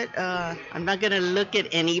 100, I'm not gonna look at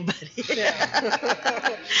anybody.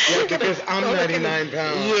 Yeah. Yeah, because I'm 99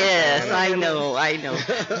 pounds. Yes, I know.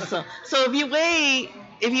 So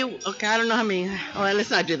if you okay, I don't know how many. Oh,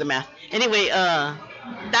 let's not do the math. Anyway,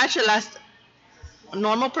 that should last a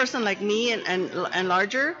normal person like me and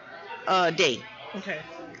larger, day. Okay.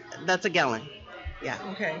 That's a gallon. Yeah.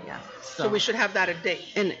 Okay. Yeah. So we should have that a day.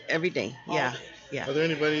 And every day. Yeah. Yeah. Are there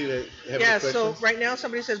anybody that have Yeah. any So questions? right now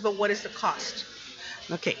somebody says, but what is the cost?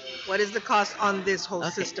 Okay. What is the cost on this whole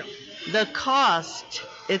Okay. system? The cost,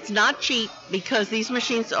 it's not cheap because these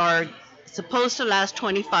machines are supposed to last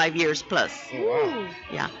 25 years plus. Oh, wow.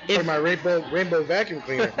 Yeah. For my rainbow vacuum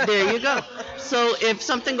cleaner. There you go. So if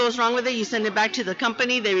something goes wrong with it, you send it back to the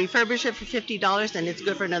company. They refurbish it for $50, and it's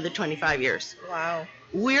good for another 25 years. Wow.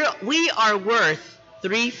 We are worth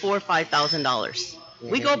 $3,000, $4,000, $5,000.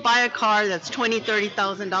 We go buy a car that's $20,000,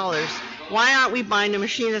 $30,000. Why aren't we buying a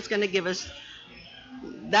machine that's going to give us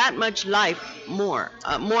that much life, more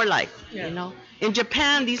life? Yeah. You know. In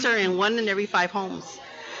Japan, these are in 1 in every 5 homes.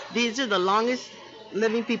 These are the longest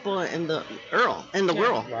living people in the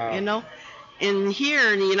world. Wow. You know. In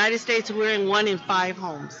here in the United States, we're in 1 in 5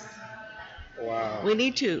 homes. Wow. We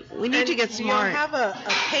need to get Do smart. you have a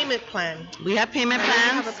payment plan? We have payment I know you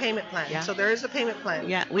plans. have a payment plan. Yeah. So there is a payment plan.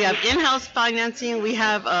 Yeah, we have in-house financing. We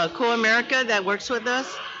have Co-America that works with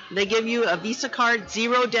us. They give you a Visa card,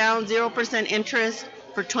 0 down, 0% interest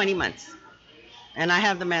for 20 months. And I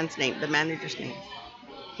have the manager's name.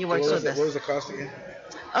 He works with us. What was the cost again?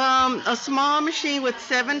 A small machine with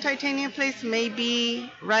 7 titanium plates may be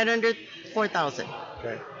right under 4,000.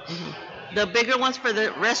 Okay. The bigger ones for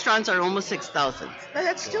the restaurants are almost 6,000. But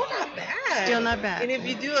that's still not bad. Still not bad. And if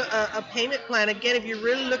you do a payment plan, again, if you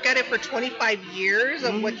really look at it for 25 years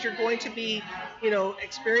of what you're going to be,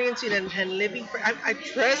 experiencing and living for, I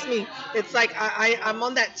trust me, it's like I'm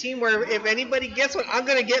on that team where if anybody gets one, I'm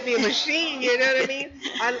gonna get me a machine. You know what I mean?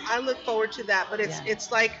 I look forward to that. But it's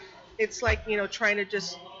like trying to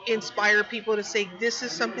just inspire people to say this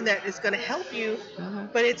is something that is going to help you,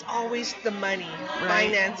 but it's always the money,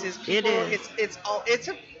 finances. People, it's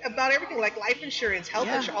about everything, like life insurance, health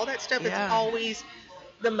insurance, all that stuff. It's always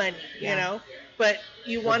the money, you know. But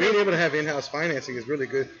you want being able to have in-house financing is really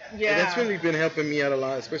good. Yeah, and that's really been helping me out a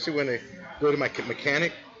lot, especially when I go to my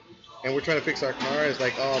mechanic and we're trying to fix our car. It's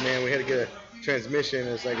like, oh man, we had to get a transmission.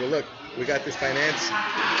 It's like, well, look, we got this finance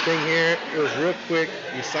thing here. It was real quick.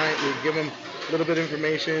 You sign, we give them a little bit of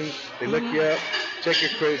information. They look you up, check your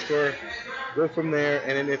credit score, go from there,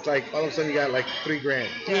 and then it's like all of a sudden you got like $3,000.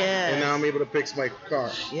 Yeah. And now I'm able to fix my car.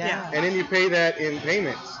 Yeah. And then you pay that in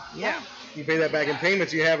payments. Yeah. You pay that back in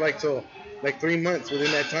payments. You have like till like 3 months within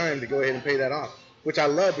that time to go ahead and pay that off, which I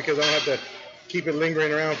love because I don't have to keep it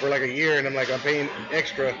lingering around for like a year and I'm paying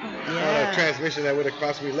extra on a transmission that would have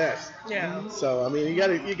cost me less. Yeah. So I mean, you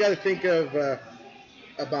gotta think of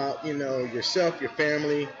about yourself, your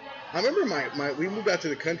family. I remember we moved out to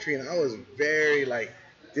the country and I was very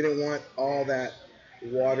didn't want all that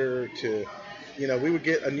water to, we would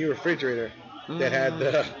get a new refrigerator that had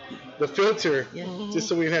the filter just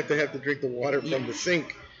so we didn't have to drink the water from the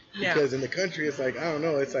sink. Because in the country, it's like, I don't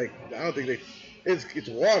know, it's like, I don't think it's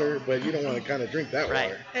water, but you don't want to kind of drink that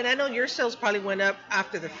water. And I know your sales probably went up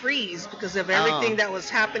after the freeze because of everything that was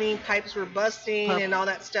happening. Pipes were busting and all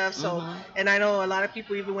that stuff. So, and I know a lot of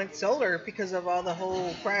people even went solar because of all the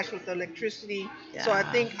whole crash with the electricity. Yeah. So I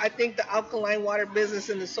think the alkaline water business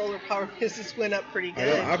and the solar power business went up pretty good.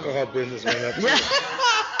 I know alcohol business went up too.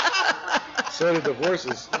 So did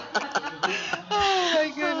divorces. Oh my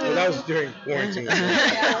goodness. Well, that was during quarantine.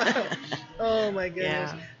 Oh my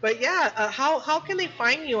goodness. But how can they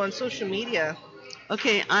find you on social media?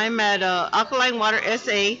 Okay, I'm at Alkaline Water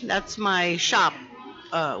SA. That's my shop,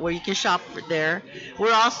 where you can shop there.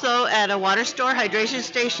 We're also at a water store hydration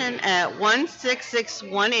station at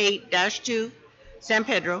 16618-2 San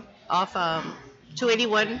Pedro off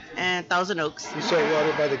 281 and Thousand Oaks. You sell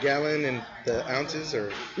water by the gallon and the ounces,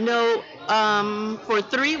 or? No, for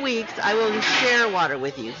 3 weeks I will share water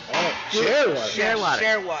with you. Oh, share water. Share water.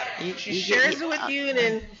 Share water. She shares it with you, and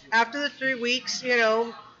then after the 3 weeks,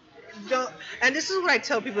 don't. And this is what I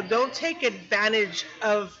tell people: don't take advantage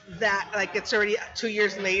of that. Like it's already 2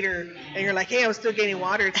 years later, and you're like, "Hey, I'm still getting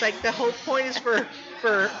water." It's like the whole point is for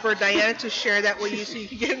Diana to share that with you, so you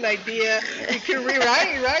can get an idea. You can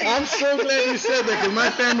rewrite, right? I'm so glad you said that because my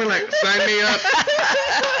family sign me up.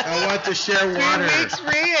 I want to share water. 3 weeks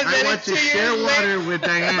free, and then I want to share water with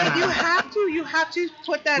Diana. But you have to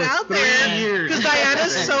put that out there because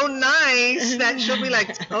Diana's so nice that she'll be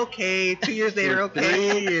like, okay, 2 years later,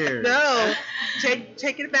 okay. 3 years. No,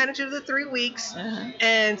 take advantage of the 3 weeks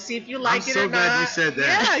and see if you like it or not. I'm so glad you said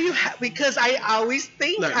that. Yeah, because I always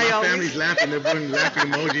think Look, my family's laughing. They're putting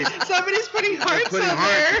laughing emojis. Somebody's putting hearts putting on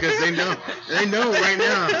hearts there. because they know right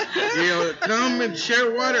now. Come and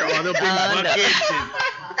share water. Oh, they'll bring buckets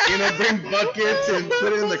and bring buckets and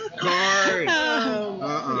put it in the car.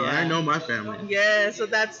 I know my family. Yeah, so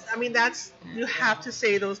that's you have to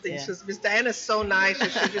say those things because Miss Diana's so nice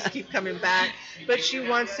and she'll just keep coming back. But she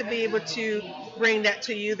wants to be able to bring that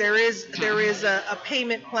to you. There is a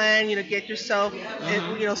payment plan. Get yourself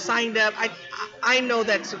signed up. I know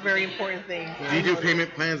that's a very important thing. Do you do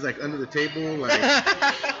payment plans under the table,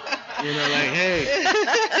 hey,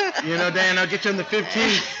 Dan, I'll get you on the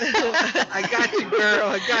 15th. I got you, girl.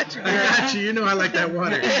 I got you. You I like that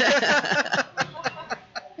water.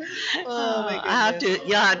 Oh my goodness.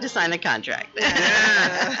 You'll have to sign a contract.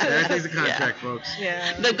 Yeah, everything's a contract, folks.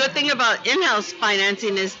 Yeah. The good thing about in-house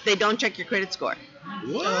financing is they don't check your credit score.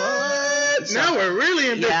 What? Now we're really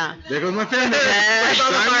in business. Yeah. There goes my family.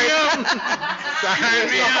 Sign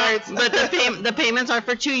me up. But the payments are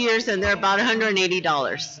for 2 years and they're about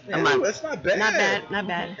 $180 a month. That's not bad. Not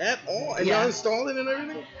bad. At all. And y'all install it and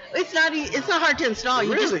everything? It's not hard to install.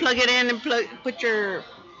 You just plug it in and put your.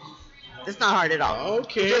 It's not hard at all.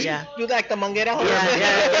 Okay. You like the manguera?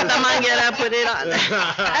 Yeah. Get the manguera, put it on.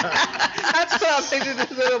 That's what I'm thinking.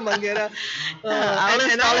 This little manguera. I'll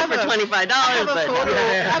install it for $25. I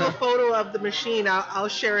have a photo of the machine. I'll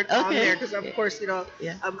share it on there because, of course, I've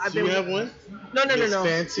been. You have one? No.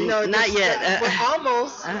 Fancy? No, not yet. But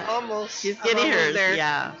almost. She's getting hers. There.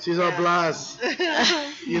 Yeah. She's all blas.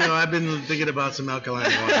 I've been thinking about some alkaline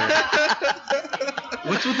water.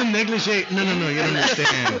 What's with the negligee? No, you don't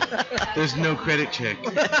understand. There's no credit check.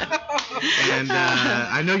 And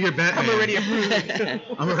I know you're Batman.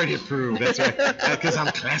 I'm already approved. That's right. Because I'm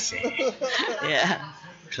classy. Yeah.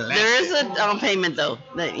 Classic. There is a down payment though.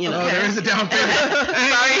 That, you know. Oh, there is a down payment.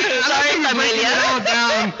 Sorry, You're familia. breaking it all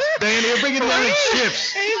down, Danny. You're breaking it down in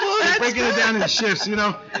shifts. Hey, well, We're breaking it down in shifts, you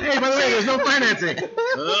know. Hey, by the way, there's no financing.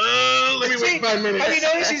 Let me wait 5 minutes. Have you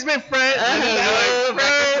noticed she's been front? Oh,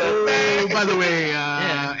 by the way,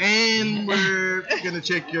 and we're gonna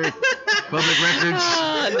check your public records.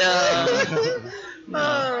 No.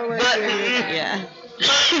 Oh my But goodness. yeah.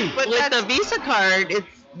 But With that's, the Visa card,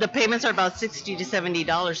 the payments are about $60 to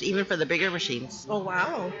 $70, even for the bigger machines. oh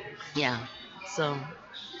wow. Yeah. So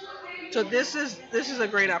So this is a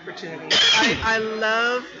great opportunity. I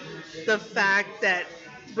love the fact that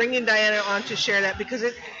bringing Diana on to share that, because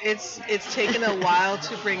it's taken a while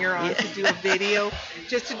to bring her on to do a video,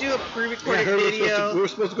 just to do a pre-recorded video. We were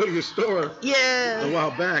supposed to go to your store a yeah,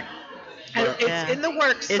 while back. And it's Yeah. in the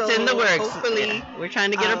works. it's so in the works. Hopefully, Yeah. We're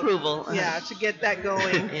trying to get approval. Yeah, to get that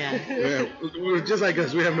going. Yeah. Yeah, we're just like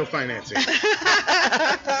us. We have no financing.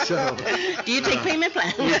 So Do you take payment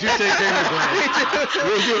plans? we do take payment plans.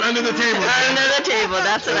 We do under the table. Under the table.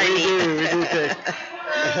 That's what I We need. do take.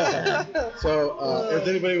 So, is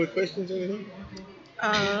anybody with questions or anything?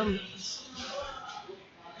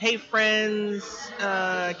 Hey friends,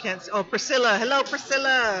 can't. Oh, Priscilla. Hello,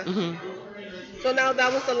 Priscilla. Mhm. So now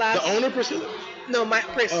that was the last. The owner, Priscilla? No, my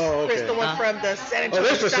Chris. Oh, okay. Chris, the one from the San Oh, Antonio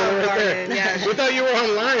there's Priscilla Sound right there. Garden. Yeah, We thought you were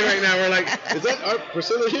online right now. We're like, is that our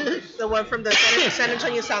Priscilla here? the one from the San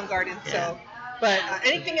Antonio Sound Garden. So, but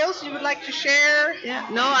anything else you would like to share? Yeah.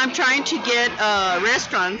 No, I'm trying to get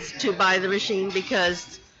restaurants to buy the machine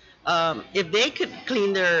because if they could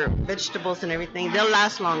clean their vegetables and everything, they'll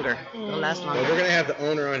last longer. They'll last Well, longer. we're going to have the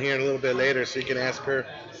owner on here in a little bit later so you can ask her.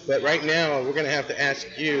 But right now, we're going to have to ask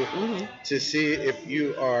you Mhm. to see if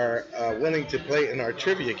you are willing to play in our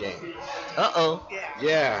trivia game. Uh-oh.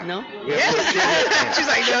 Yeah. No? We have a little trivia game. She's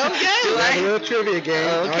like, no. We have a little trivia game.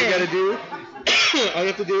 All you Okay. got to do, all you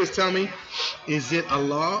have to do is tell me, is it a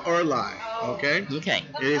law or a lie? Okay? Okay.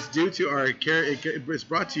 It is due to our it's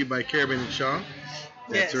brought to you by Carabin and Shaw.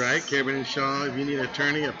 That's Yes. right, Carabin and Shaw. If you need an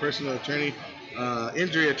attorney, a personal attorney,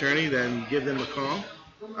 injury attorney, then give them a call.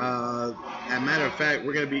 As a matter of fact,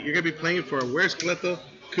 you're gonna be playing for a Where's Cleto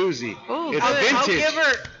koozie. Oh, It's good. vintage. I'll give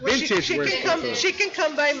her. Well, vintage she Where's can come. Cleto. She can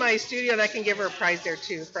come by my studio, and I can give her a prize there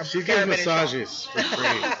too. From She gives Caravan and Shaw. massages for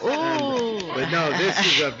free. Ooh. But no, this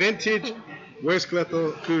is a vintage Where's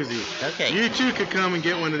Cleto koozie. Okay. You too could come and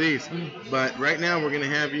get one of these. But right now we're gonna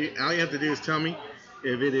have you. All you have to do is tell me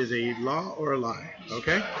if it is a law or a lie.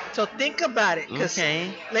 Okay? So think about it, because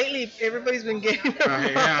Okay. lately everybody's been getting it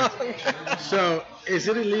Right, wrong. yeah. So, is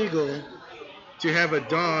it illegal to have a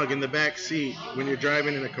dog in the back seat when you're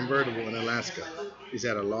driving in a convertible in Alaska? Is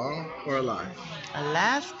that a law or a lie?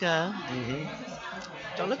 Alaska. Mm-hmm.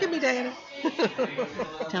 Don't look at me, Diana.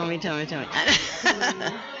 Tell me. It's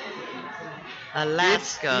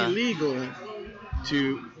Alaska. illegal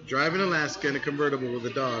to drive in Alaska in a convertible with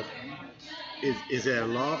a dog. Is that a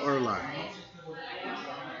law or a lie?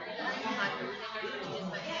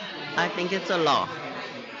 I think it's a law.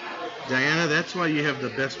 Diana, that's why you have the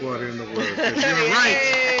best water in the world. 'Cause you're right.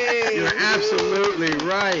 Yay. You're absolutely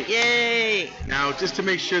right. Yay! Now, just to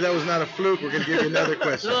make sure that was not a fluke, we're going to give you another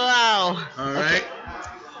question. Wow. All right.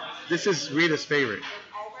 This is Rita's favorite.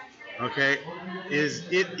 Okay. Is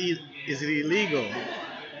it illegal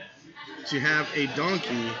to have a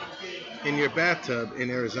donkey in your bathtub in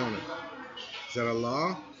Arizona? Is that a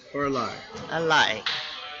law or a lie? A lie.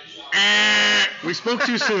 We spoke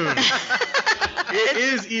too soon. It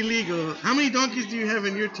is illegal. How many donkeys do you have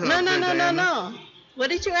in your tub? No. Diana? What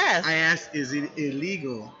did you ask? I asked, is it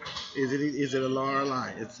illegal? Is it a law or a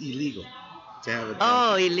lie? It's illegal to have a donkey.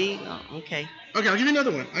 Oh, illegal. Okay. Okay, I'll give you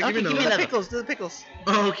another one. Okay, give me Do the another. pickles. Do the pickles.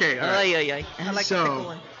 Oh, okay. All right. Ay. I like So, the pickle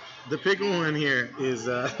one. The pickle one here is,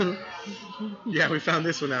 yeah, we found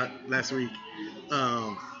this one out last week.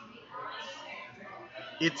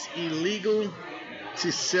 It's illegal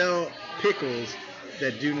to sell pickles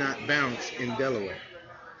that do not bounce in Delaware.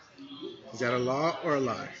 Is that a law or a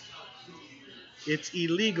lie? It's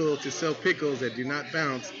illegal to sell pickles that do not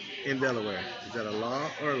bounce in Delaware. Is that a law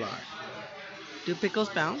or a lie? Do pickles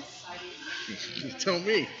bounce? You tell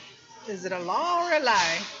me. Is it a law or a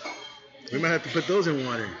lie? We might have to put those in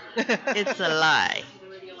water. It's a lie.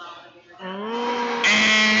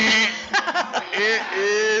 It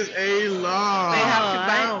is a law. They have to Alright.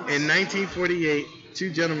 bounce. In 1948, two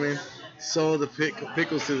gentlemen sold the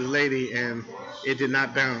pickles to the lady, and it did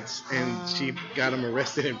not bounce, and she got them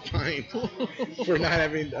arrested and fined for not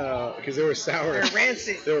having, because they were sour. They're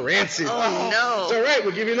rancid. They were rancid. Oh, no. It's all right.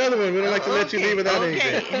 We'll give you another one. We don't like to let you leave without okay.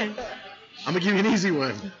 anything. I'm gonna give you an easy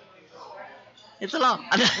one. It's a law.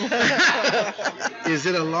 Is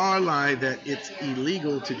it a law or lie that it's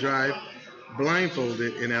illegal to drive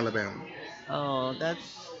blindfolded in Alabama? Oh,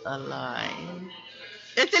 that's a lie.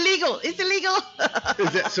 It's illegal. It's illegal.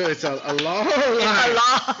 Is that, so it's a law or It's a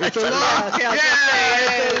law. It's a law. Okay, I was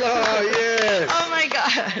Yeah, it's a law. Yes. Oh my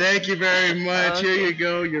God. Thank you very much. Okay. Here you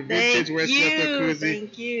go. Your vintage Thank West you. Lefto koozie.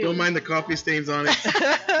 Thank you. Don't mind the coffee stains on it.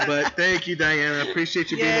 But thank you, Diana. I appreciate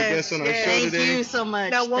you being a guest on our Yes, show Thank today. you so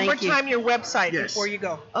much. Now, one more Thank you. time, your website Yes. before you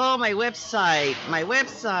go. Oh, my website. My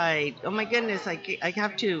website. Oh my goodness. I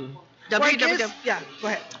have to. Or I guess- yeah, go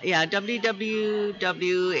ahead. Yeah, www.http.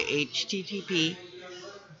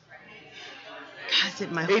 God, is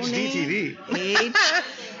it my whole name? HDTV.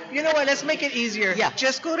 You know what? Let's make it easier. Yeah.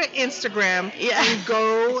 Just go to Instagram Yeah. and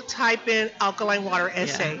go type in alkaline water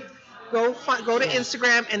essay. Yeah. Go to Yeah.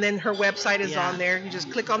 Instagram, and then her website is Yeah. on there. You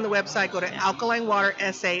just click on the website, go to alkaline water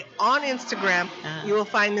essay on Instagram. You will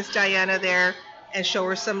find Miss Diana there and show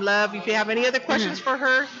her some love. If you have any other questions for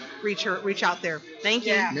her, reach out there. Thank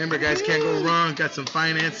you. Yeah. Remember, guys, can't go wrong. Got some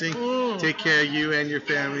financing. Mm. Take care of you and your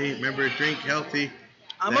family. Remember, drink healthy.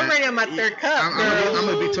 I'm already on my third cup, I'm girl.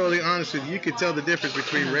 gonna be totally honest with you. You can tell the difference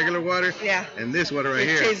between regular water Yeah. and this water right It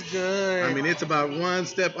here. tastes good. I mean, it's about one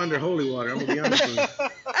step under holy water. I'm gonna be honest with you.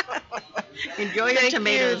 Enjoy your Thank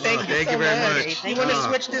tomatoes. you. Thank Oh, you thank so you very much. much. You want to Ah.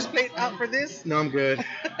 switch this plate out for this? No, I'm good.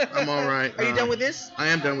 I'm all right. Are you done with this? I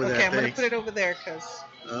am done with Okay, that. I'm going to Thanks. put it over there because,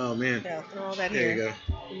 Oh man. yeah, throw all that There here. you go.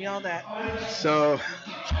 Give me all that. So,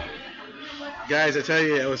 guys, I tell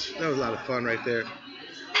you, that was a lot of fun right there.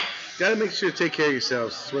 Gotta make sure to take care of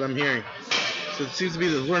yourselves. That's what I'm hearing. So it seems to be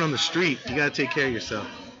the word on the street. You gotta take care of yourself.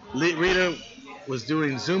 Rita was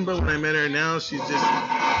doing Zumba when I met her. Now she's just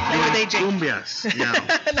with doing AJ. cumbias. Now.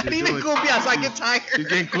 Not She's even doing- cumbias. I get tired. She's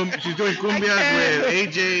doing cumbias can't. with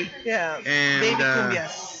AJ. Yeah. And, Baby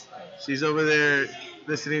cumbias. She's over there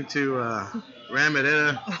listening to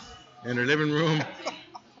Ramadetta in her living room.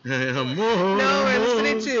 No, we're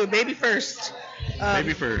listening to Baby First.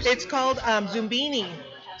 Baby First. It's called Zumbini.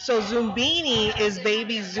 So Zumbini is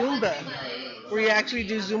baby Zumba, where you actually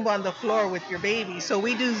do Zumba on the floor with your baby. So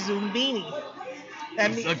we do Zumbini.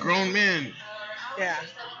 That It's a means, grown man. yeah.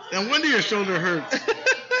 No wonder your shoulder hurts.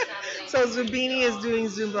 So Zumbini is doing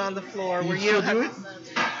Zumba on the floor, where You you still don't do have.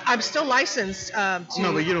 it? I'm still licensed to.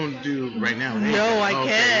 No, but you don't do right now. right? No, I Okay,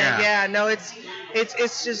 can't. Yeah, no, it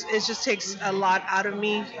just takes a lot out of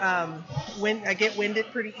me. When I get winded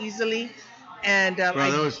pretty easily, and Bro,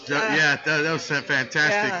 that was fantastic. yeah,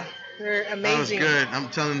 they're That was amazing. good. I'm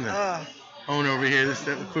telling the Oh, owner over here,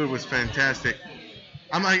 that food was fantastic.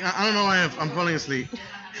 I'm like, I don't know why I'm falling asleep.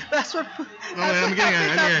 that's what. I'm getting I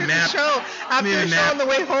need a after nap. the show, after need a the show nap. on the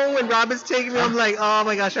way home, when Robin's taking me, I'm like, oh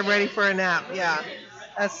my gosh, I'm ready for a nap. Yeah,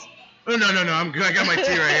 that's. Oh, no, I'm good. I got my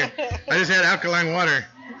tea right here. I just had alkaline water.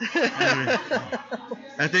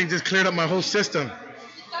 That thing just cleared up my whole system.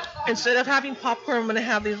 Instead of having popcorn, I'm gonna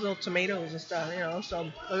have these little tomatoes and stuff.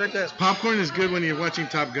 So those are good. Popcorn is good when you're watching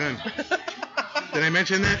Top Gun. Did I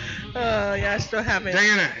mention that? Yeah, I still haven't.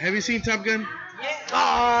 Diana, have you seen Top Gun? Oh,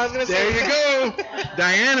 I was gonna say. There you go.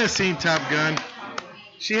 Diana's seen Top Gun.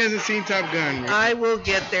 She hasn't seen Top Gun. I will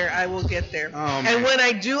get there. Oh, man. And when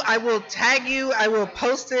I do, I will tag you. I will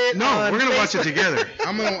post it. No, on we're gonna watch it Facebook. together.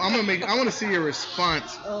 I want to see your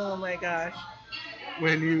response Oh my gosh.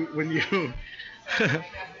 when you when you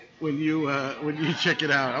check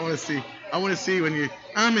it out. I want to see when you.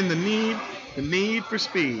 I'm in the need for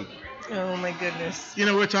speed. Oh my goodness. You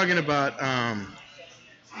know, we're talking about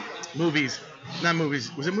movies, not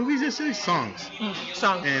movies. Was it movies yesterday? Songs.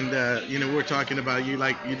 Song. And we're talking about you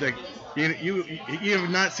have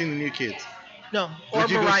not seen the new kids. No. Or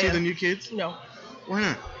Would you Mariah. go see the new kids? No. Why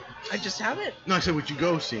not? I just haven't. No, I said would you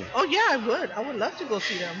go see them? Oh yeah, I would. I would love to go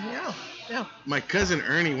see them. Yeah. Yeah. My cousin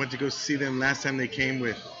Ernie went to go see them last time they came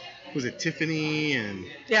with, was it Tiffany and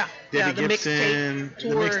Yeah. Debbie the Gibson? mixtape The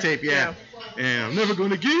tour. mixtape, yeah. And I'm never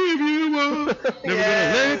gonna give you up, never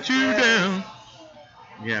Yes, gonna let you yes. down.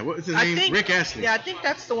 Yeah, what was his name? Rick Astley. Yeah, I think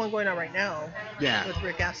that's the one going on right now. Yeah. With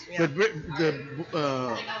Rick Astley. Yeah. But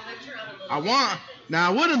I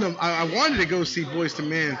wanted to go see Boys to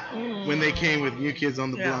Men when they came with New Kids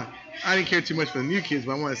on the Yeah. Block. I didn't care too much for the New Kids,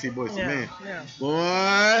 but I want to see Boys to Yeah, Men. yeah.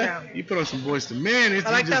 Boy, you put on some Boys to Men, it's,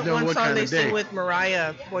 I like you just that know one what song kind they of day. sing with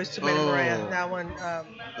Mariah, Boys to Men and Mariah. Oh. That one,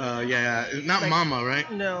 Yeah, not like- Mama, right?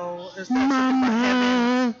 no, it's not something about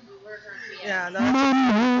heaven. Yeah, no, that's a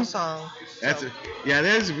beautiful song. That's So,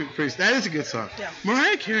 that is a good song. Yeah.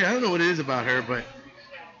 Mariah Carey, I don't know what it is about her, but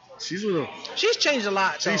she's a little. she's changed a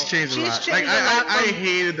lot. She's though. changed a lot. She's changed a lot. I from-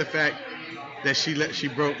 hated the fact that she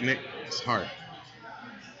broke Nick's heart.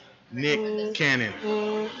 Nick Cannon.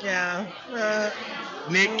 Yeah.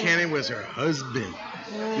 Nick Cannon was her husband.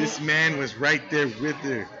 This man was right there with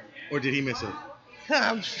her. Or did he miss her?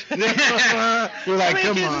 I'm We're like, How many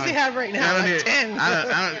come kids on. does he have right now? I don't Like hear-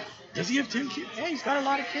 10. Does he have 10 kids? Yeah, he's got a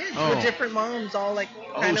lot of kids Oh. with different moms, all like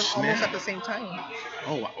kind of almost snap. at the same time.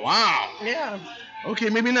 Oh, wow. Yeah. Okay,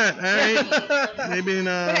 maybe not. All right. Maybe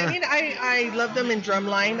not. But I mean, I love them in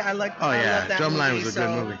Drumline. I love that Drumline movie, was a good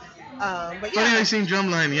movie. But Funny how yeah. you seen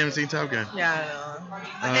Drumline, you haven't seen Top Gun. Yeah,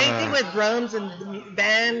 I know. Anything with drums and the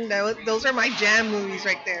band, those are my jam movies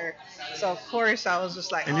right there. So of course I was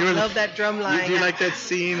just like, And I love that drum line. Do you like that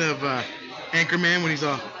scene of Anchorman when he's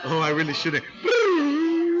all, I really shouldn't.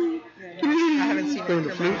 I haven't seen Playing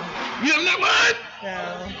the flute. Anchorman. You don't know what?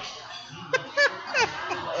 No.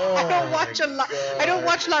 Oh, I don't watch a lot. I don't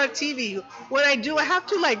watch a lot of TV. When I do, I have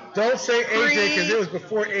to like Don't say AJ because it was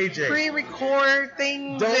before AJ. pre-record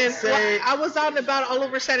things. Don't and say- I was out and about all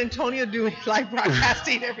over San Antonio doing live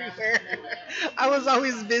broadcasting everywhere. I was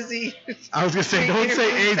always busy. I was going to say, don't say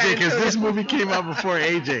Interviewing AJ San because this Antonio. movie came out before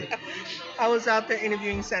AJ. I was out there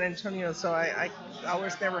interviewing San Antonio, so I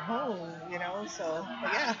was never home, So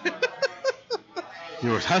but yeah. You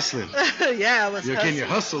were hustling. Yeah, I was. You're getting your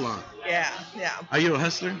hustle on. Yeah. Are you a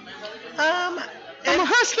hustler? I'm a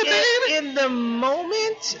hustler, baby. In the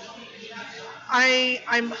moment,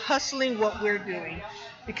 I'm hustling what we're doing,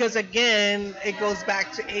 because again, it goes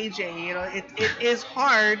back to AJ. It is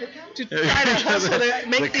hard to try to hustle to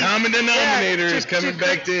make the these, common denominator is to- coming to-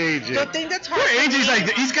 back to AJ. The thing that's hard. Poor for AJ's me- like,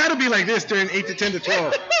 he's got to be like this during 8 to 10 to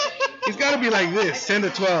 12. He's got to be like this, 10 to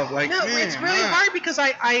 12. Like, No, man, it's really wow. hard because I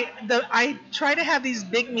try to have these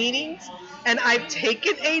big meetings, and I've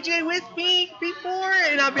taken AJ with me before,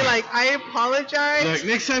 and I'll be like, I apologize. Look,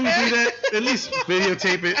 next time you do that, at least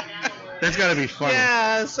videotape it. That's got to be funny.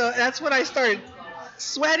 Yeah, so that's when I started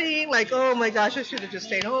sweating, like, oh my gosh, I should have just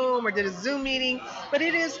stayed home or did a Zoom meeting. But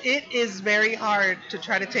it is very hard to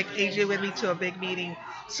try to take AJ with me to a big meeting.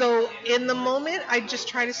 So in the moment, I just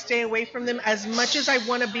try to stay away from them as much as I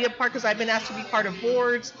want to be a part, because I've been asked to be part of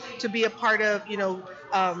boards, to be a part of,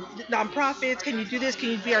 nonprofits. Can you do this?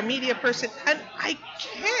 Can you be our media person? And I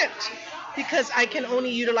can't, because I can only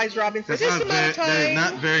utilize Robin for this amount of time. That is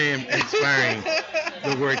not very inspiring,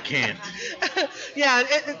 the word can't. Yeah,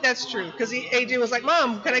 that's true. Because AJ was like,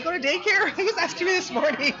 Mom, can I go to daycare? He was asking me this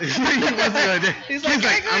morning. He's like, He's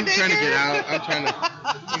like, I'm trying to get out. I'm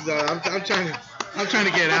trying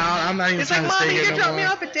to get out. I'm not even It's trying like, to Mom, stay you here can no drop me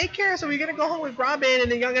more. off at daycare, so we're going to go home with Robin,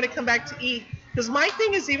 and then you're going to come back to eat. Because my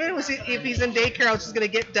thing is, even if he's in daycare, I was just going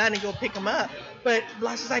to get done and go pick him up. But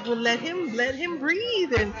Blas is like, well, let him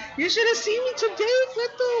breathe. And you should have seen me today,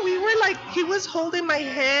 Cleto. We were like, he was holding my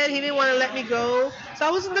head. He didn't want to let me go. So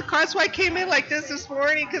I was in the car, so I came in like this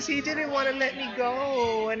morning, because he didn't want to let me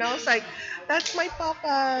go. And I was like, that's my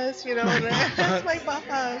papas, that's my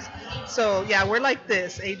papas. So yeah, we're like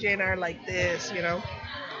this. AJ and I are like this,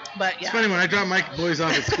 But It's yeah. funny, when I dropped my boys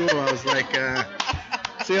off at school, I was like,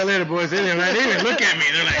 see you later, boys. They didn't look at me.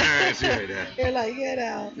 They're like, all right, see you later. You're like, get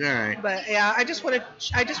out. All right. But yeah, I just want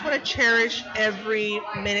to cherish every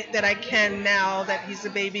minute that I can now that he's a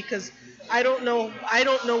baby, because I don't know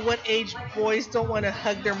what age boys don't want to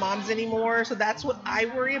hug their moms anymore. So that's what I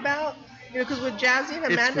worry about. Because with Jazzy and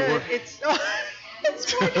Amanda, it's 4.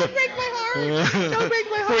 Don't break my heart. Don't break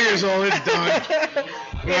my heart. 4 years old, it's done.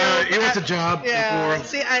 He wants a job Yeah. before.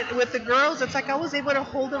 See, with the girls, it's like I was able to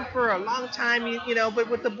hold them for a long time, But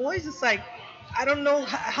with the boys, it's like I don't know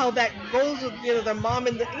how that goes with the mom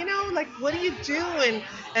and like what do you do?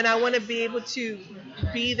 And I want to be able to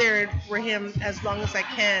be there for him as long as I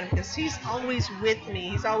can, because he's always with me.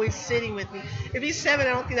 He's always sitting with me. If he's 7,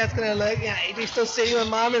 I don't think that's gonna look. Yeah, AJ's still sitting with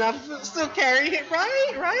Mom, and I'm still carrying it.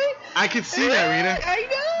 Right? I could see that, Rita. I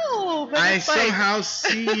know. But I it's like- somehow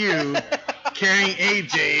see you carrying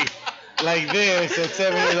AJ like this at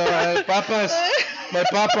 7 years old. Papas, my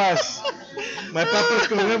papas. My papas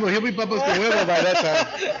con huevo. He'll be papas con huevo by that time.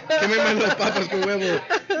 Give me my little papas con huevo.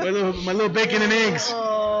 My little bacon and eggs.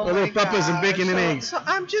 Oh, My little my papas and bacon and eggs. So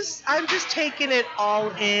I'm just taking it all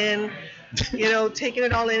in, taking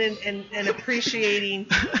it all in and appreciating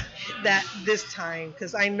that this time,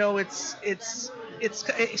 because I know it's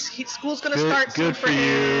school's gonna start soon Good for you.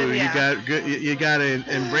 him. Yeah. You got to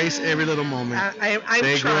embrace every little moment. I'm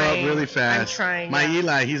They grow trying. up really fast. I'm trying. My yeah.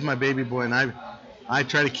 Eli, he's my baby boy, and I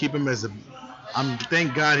try to keep him as a.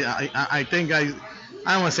 Thank God. I thank God.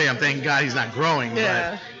 I don't want to say I'm thanking God he's not growing,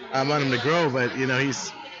 Yeah. but I want him to grow. But he's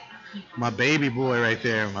my baby boy right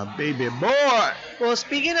there, my baby boy. Well,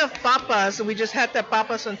 speaking of papas, we just had that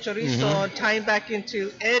papas on chorizo tying back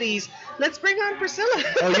into Eddie's. Let's bring on Priscilla.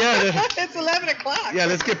 Oh, yeah. It's 11 o'clock. Yeah,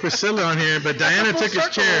 let's get Priscilla on here. But Diana Full took his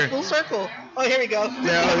circle, chair. Full circle. Oh, here we go.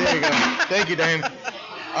 Yeah, there you go. Thank you, Diana.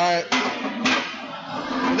 All right.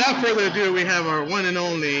 Without further ado, we have our one and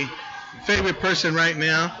only favorite person right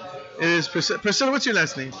now. It is Priscilla. Priscilla, what's your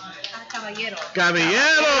last name? Caballero. Caballero.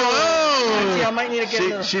 See, I Oh. might need to get a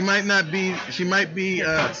little. She might not be. She might be.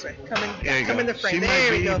 This way. There you Come go. in the frame. She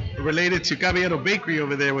There we might go. be related to Caballero Bakery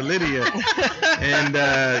over there with Lydia,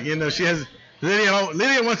 and she has.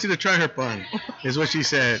 Lydia wants you to try her pun, is what she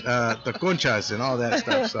said. The conchas and all that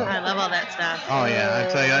stuff. So. I love all that stuff. Oh yeah,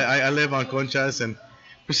 I tell you, I live on conchas. And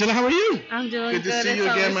Priscilla, how are you? I'm doing Good good. to see you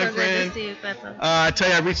It's again, always my so friend. Good to see you, Cleto. I tell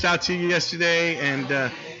you, I reached out to you yesterday, and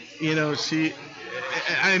she.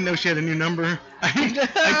 I didn't know she had a new number.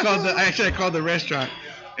 I called the restaurant,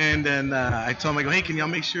 and then I told him, I go, hey, can y'all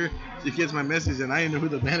make sure she gets my message? And I didn't know who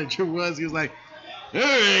the manager was. He was like, all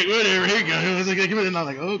right, whatever, here you go. I was like, give me the. And I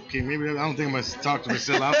was like, okay, maybe I don't think I'm gonna talk to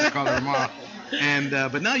Priscilla. I'll have to call her tomorrow. And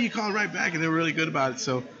but now you called right back, and they were really good about it.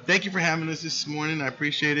 So thank you for having us this morning. I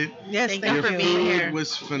appreciate it. Yes, Thank thank you Your for being food here.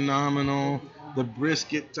 was phenomenal. The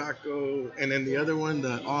brisket taco, and then the other one,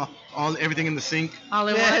 the all everything in the sink, All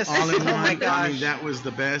in Yes. one. all in Oh one. my I gosh. mean, that was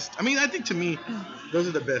the best. I mean, I think to me, those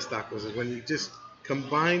are the best tacos. Is when you just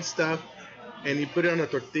combine stuff and you put it on a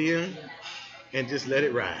tortilla and just let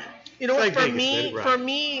it ride. You know It's what? like Vegas, let it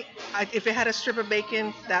ride. If it had a strip of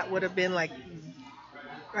bacon, that would have been like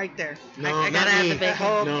right there. No, I not gotta have me. the bacon.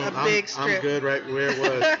 Oh, No, a big I'm strip. good right where it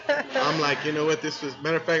was. I'm like, you know what? This was.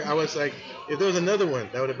 Matter of fact, I was like, if there was another one,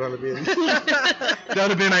 that would have probably been. That would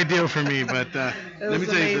have been ideal for me. But let was me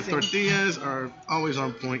tell you, the amazing. tortillas are always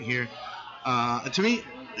on point here. To me,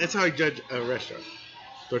 that's how I judge a restaurant: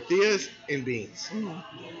 tortillas and beans.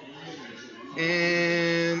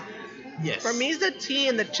 And yes, For me, it's the tea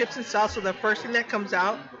and the chips and salsa. The first thing that comes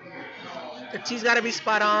out. The tea's got to be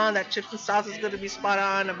spot on. That chips and salsa is going to be spot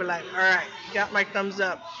on. I'll be like, all right, got my thumbs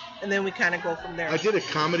up, and then we kind of go from there. I did a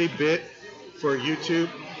comedy bit for YouTube,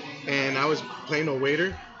 and I was playing a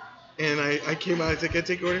waiter, and I came out. I said, "Can I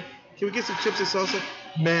take your order? Can we get some chips and salsa?"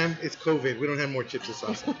 Man, it's COVID. We don't have more chips and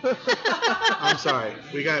salsa. I'm sorry.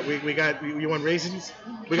 You want raisins?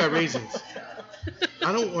 We got raisins.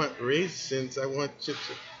 I don't want raisins. I want chips.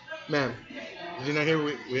 Ma'am, did you not hear?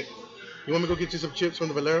 You want me to go get you some chips from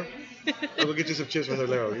the Valero? I'll go get you some chips from the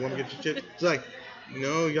Valero. You want me to get you chips? It's like,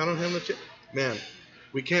 no, y'all don't have no chips. Man,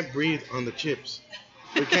 we can't breathe on the chips.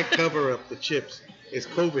 We can't cover up the chips. It's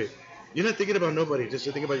COVID. You're not thinking about nobody. Just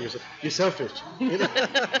think about yourself. You're selfish. You know?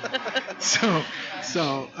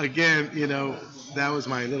 So again, that was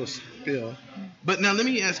my little spill. But now let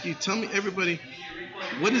me ask you. Tell me, everybody,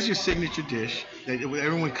 what is your signature dish that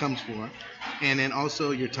everyone comes for, and then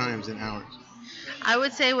also your times and hours? I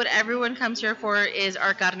would say what everyone comes here for is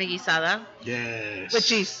our carne guisada Yes. With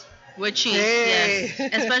cheese. with cheese. Hey.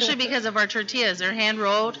 Yes, especially because of our tortillas. They're hand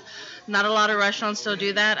rolled. Not a lot of restaurants still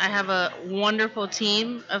do that. I have a wonderful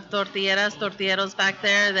team of tortilleros back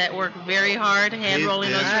there that work very hard hand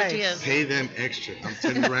rolling those Nice. tortillas. Pay them extra. I'm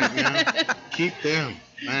telling you right now. Keep them.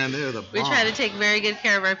 Man, they're the bomb. We try to take very good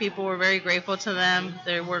care of our people. We're very grateful to them.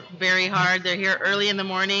 They work very hard. They're here early in the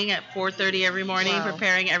morning at 4:30 every morning, Wow.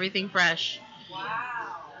 preparing everything fresh.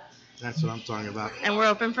 That's what I'm talking about. And we're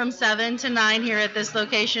open from 7 to 9 here at this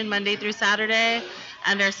location, Monday through Saturday.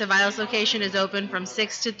 And our Ceballos location is open from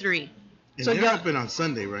 6 to 3. And So they're y'all- open on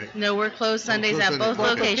Sunday, right? No, we're closed Sundays closed at Sunday. both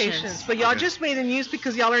Both locations. But y'all Okay. just made the news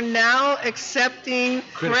because y'all are now accepting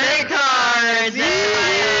Credit cards.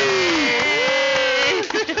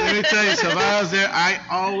 Let me tell you, so if I was there, I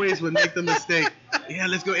always would make the mistake. Yeah,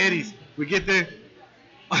 let's go Eddie's. We get there.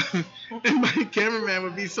 And my cameraman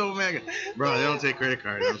would be so mad. Bro, they don't take credit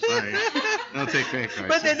cards. I'm sorry. They don't take credit cards.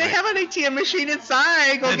 But then they It's have an ATM machine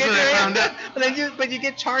inside. Go That's get what I your found out. But you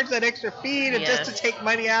get charged that extra fee to just to Yes. take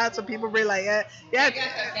money out. So people be like, yeah. We got the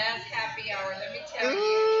best happy hour. Let me tell you.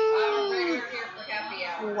 I'm a regular here for happy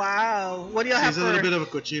hour. Wow. What do y'all like, have she's a for? little bit of a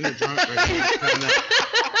cochino drunk right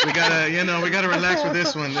now. We gotta relax with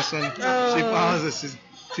this one. This one, she follows us.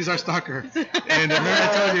 She's our stalker. And remember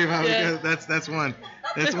I told you about that's one.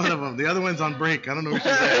 That's one of them. The other one's on break. I don't know where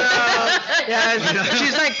she's at. Yeah,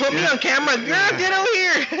 she's like, put me on camera, girl. Get over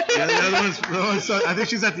here. Yeah, the other one's so I think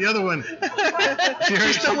she's at the other one. She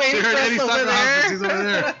heard, still waiting for us Eddie's over soccer house, there. but she's over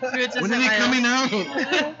there. When are they coming out?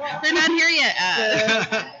 They're not here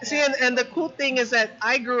yet. See, and the cool thing is that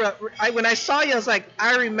I grew up. When I saw you, I was like,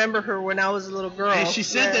 I remember her when I was a little girl. And she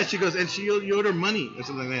said Yeah. that. She goes, and you owed her money or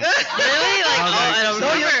something like that. Really? Like, I was like, I don't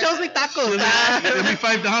No, you remember. chose me tacos. Give me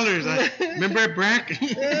 $5. Remember at Brack?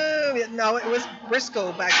 No, it was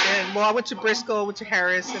Briscoe back then. Well, I went to Briscoe, went to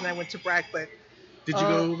Harris, and I went to Brack. But Did you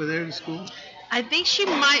go over there to school? I think she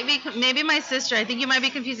might be, maybe my sister. I think you might be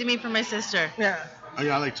confusing me for my sister. yeah. Are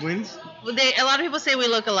y'all like twins? A lot of people say we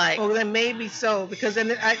look alike. Oh, then maybe so. Because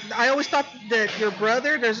then I always thought that your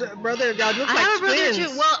brother, there's a brother, y'all look I like have a brother twins.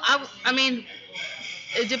 too. Well, I mean,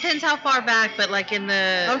 It depends how far back, but like in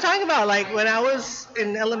the. I'm talking about like when I was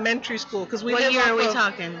in elementary school, because we What live year are off we of-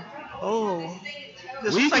 talking? Oh,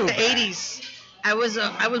 this We was like go the back. 80s. I was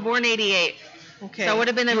born '88, Okay. so I would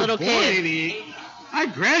have been a You were little born kid. 88. I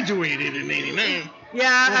graduated in 89. Yeah,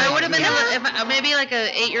 I would have been yeah. maybe like a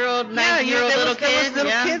 8-year-old, Yeah, 9-year-old there little was, there kid. was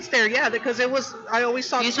little yeah. kids there, yeah, because it was. I always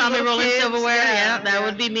saw. You two saw me little rolling kids. silverware. Yeah, that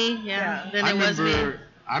would be me. Yeah. Yeah. Then I it was me.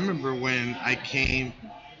 remember when I came,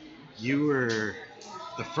 you were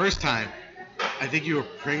the first time. I think you were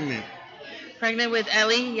pregnant. Pregnant with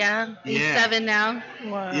Ellie. Yeah. He's Yeah. 7 now.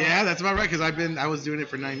 Wow. Yeah, that's about right. Cause I was doing it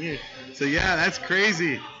for 9 years. So yeah, that's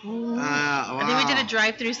crazy. Wow. I think we did a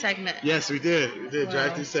drive-through segment. Yes, we did. We did a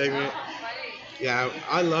drive-through segment. Yeah,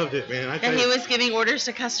 I loved it, man. I tell And he you- was giving orders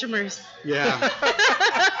to customers. Yeah.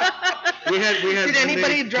 we had. Did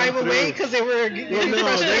anybody drive away because they were? Well,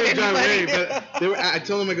 no, they didn't drive away. Anybody? But they were, I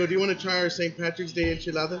told them, I go, do you want to try our St. Patrick's Day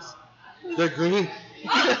enchiladas? They're green.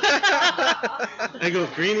 I go,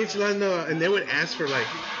 green enchiladas? No. And they would ask for like,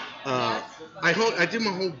 I did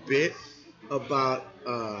my whole bit about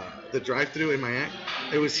the drive-through in my act.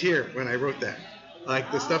 It was here when I wrote that.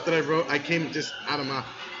 Like the stuff that I wrote, I came just out of my.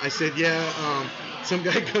 I said, yeah. Some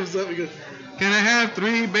guy comes up, he goes, can I have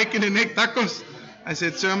 3 bacon and egg tacos? I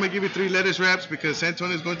said, sir, I'm gonna give you 3 lettuce wraps because San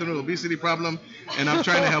Antonio's going through an obesity problem, and I'm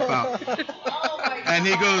trying to help out. And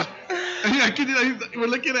he goes, we're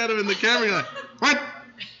looking at him in the camera, like, what?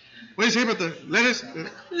 What do you say about the lettuce?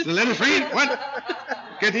 The lettuce free? What?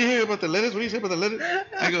 Can't you hear about the lettuce? What do you say about the lettuce?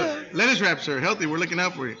 I go, lettuce wraps are healthy. We're looking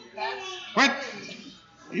out for you. What?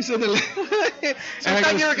 You said the lettuce. So I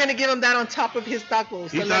thought you were going to give him that on top of his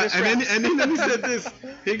tacos. The lettuce and wraps. then he said this.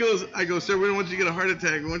 He goes, I go, sir, we don't want you to get a heart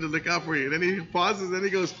attack. We want you to look out for you. And then he pauses and he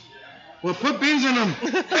goes, well, put beans in them.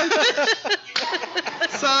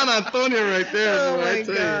 San Antonio right there. Oh boy, I my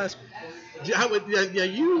tell gosh. you.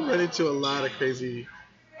 You run into a lot of crazy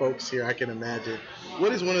folks here, I can imagine.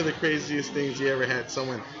 What is one of the craziest things you ever had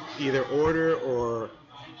someone either order or,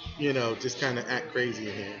 just kind of act crazy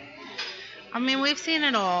in here? I mean, we've seen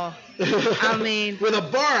it all. I mean, with a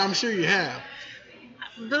bar, I'm sure you have.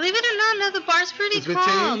 Believe it or not, no, the bar's pretty It's been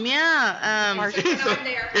calm. changed? Yeah.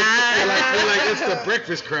 It's like it's the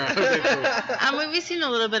breakfast crowd. I mean, we've seen a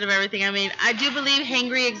little bit of everything. I mean, I do believe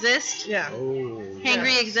hangry exists. Yeah. Oh.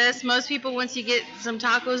 Hangry exists. Most people, once you get some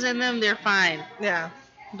tacos in them, they're fine. Yeah.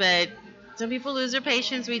 But some people lose their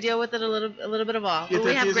patience. We deal with it a little bit of all. Yeah, But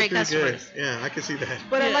we tortillas have are great pretty good. customers. Yeah, I can see that.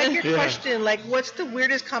 But I like your Yeah. question. Like, what's the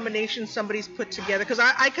weirdest combination somebody's put together? Because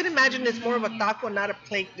I could imagine it's more of a taco, not a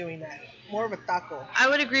plate doing that. More of a taco. I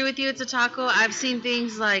would agree with you. It's a taco. I've seen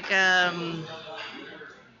things like ham,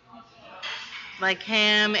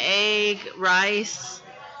 egg, rice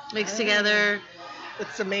mixed together,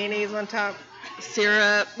 With some mayonnaise on top.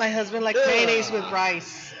 syrup. My husband likes mayonnaise with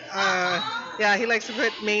rice. Yeah, he likes to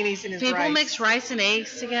put mayonnaise in his People rice. mix rice and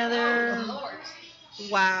eggs together.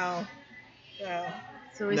 Wow. Yeah.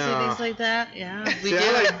 So we see No. things like that. Yeah, we See, do.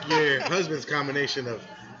 I like your husband's combination of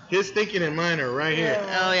his thinking and mine are right here.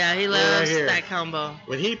 Oh yeah, he Right loves here. that combo.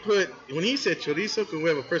 When he said chorizo con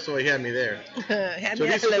huevo, first of all, he had me there. Hand me Chorizo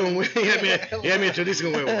that con little- huevo. He had me a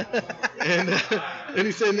chorizo con huevo. And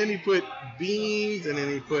he said, and then he put beans, and then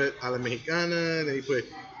he put a la mexicana, and then he put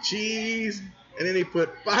cheese, and then he put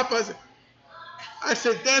papas. I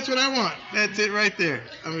said, that's what I want. That's it right there.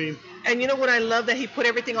 I mean, And you know what I love, that he put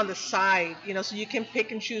everything on the side, so you can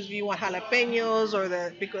pick and choose if you want jalapenos or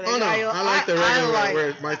the pico de oh no, gallo. I like the regular like-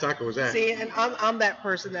 where my taco was at. See, and I'm that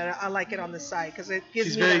person that I like it on the side because it gives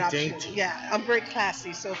She's me very that option. dainty. Yeah, I'm very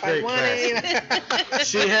classy. So if Very I want it,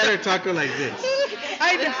 She had her taco like this.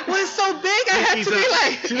 I was so big, I had Pinkies to be up.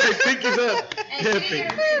 like. She like pinkies up. Yeah,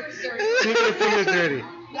 she got her fingers dirty.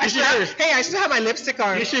 You should hear her. Hey, I still have my lipstick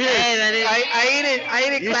on. You should hear Hey, her. that is. I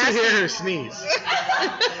ate it You should classy. hear her sneeze. I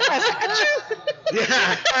was like, achoo.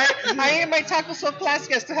 Yeah. I ate my taco so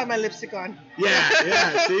classy, I still have my lipstick on.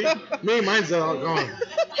 Yeah. See, me, mine's all gone.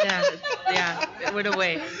 Yeah, it went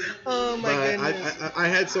away. Oh my But goodness. I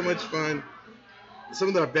had so much fun. Some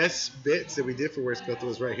of the best bits that we did for Where's Cleto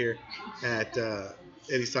was right here at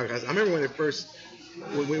Eddie's Taco House. I remember when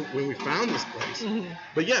we found this place.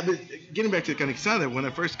 But yeah, getting back to the Canixada, when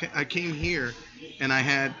I came here, and I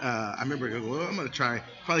had, I remember going, well, I'm going to try.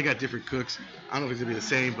 Probably got different cooks. I don't know if it's going to be the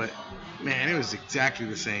same, but man, it was exactly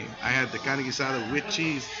the same. I had the Canixada with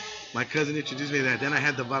cheese. My cousin introduced me to that. Then I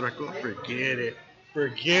had the barbacoa. Forget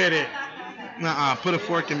it. Nuh-uh, put a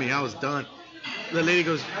fork in me. I was done. The lady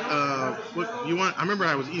goes, what you want? I remember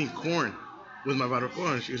I was eating corn with my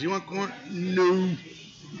barbacoa, and she goes, you want corn? No.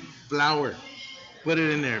 Flour. Put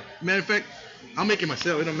it in there. Matter of fact, I'll make it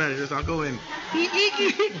myself. It don't matter. Just I'll go in.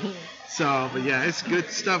 So, but yeah, it's good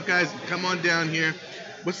stuff, guys. Come on down here.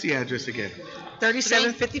 What's the address again?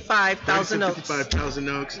 3755 Thousand Oaks. 3755 Thousand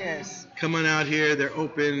Oaks. Yes. Come on out here. They're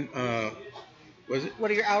open. Was it?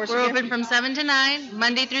 What are your hours We're again? open from 7 to 9,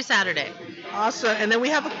 Monday through Saturday. Awesome. And then we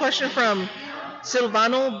have a question from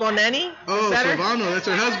Silvano Bonani. Oh, Is that her? Silvano, that's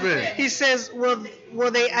her husband. He says,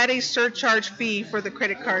 will they add a surcharge fee for the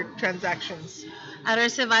credit card transactions? At our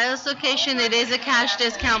Ceballos location, it is a cash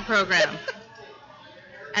discount program.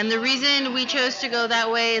 And the reason we chose to go that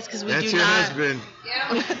way is because we That's do your not, husband.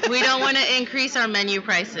 we don't want to increase our menu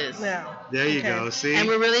prices. Yeah. There you Okay. go. See? And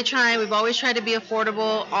we're really trying, we've always tried to be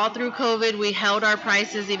affordable. All through COVID, we held our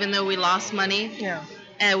prices even though we lost money. Yeah.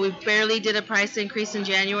 And we barely did a price increase in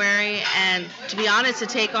January. And to be honest, to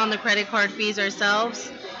take on the credit card fees ourselves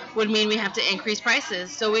would mean we have to increase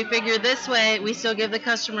prices. So we figured this way, we still give the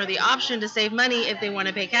customer the option to save money if they want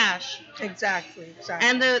to pay cash. Exactly.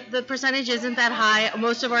 And the percentage isn't that high.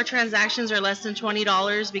 Most of our transactions are less than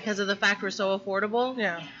 $20 because of the fact we're so affordable.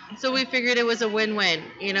 Yeah. So we figured it was a win-win,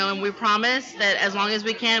 and we promise that as long as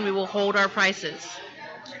we can, we will hold our prices.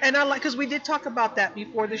 And I like, because we did talk about that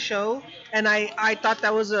before the show, and I thought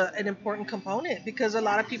that was an important component, because a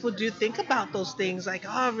lot of people do think about those things, like,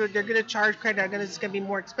 oh, they're going to charge credit, it's going to be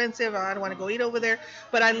more expensive, or I don't want to go eat over there.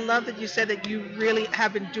 But I love that you said that you really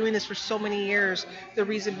have been doing this for so many years. The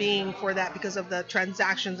reason being for that, because of the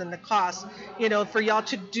transactions and the costs. For y'all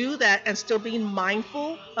to do that and still being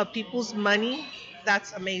mindful of people's money,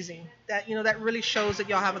 that's amazing. That really shows that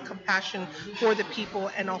y'all have a compassion for the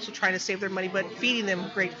people and also trying to save their money, but feeding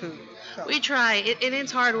them great food. So. We try.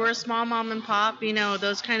 It's hard. We're a small mom and pop.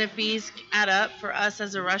 Those kind of fees add up for us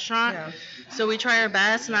as a restaurant. Yeah. So we try our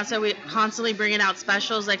best, and that's why we constantly bringing out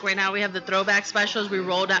specials. Like right now, we have the throwback specials. We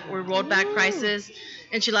rolled back prices.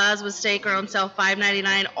 Enchiladas with steak are on sale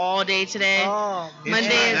 $5.99 all day today. Oh,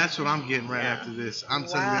 Monday. That's what I'm getting right after this. I'm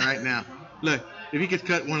telling you right now. Look, if you could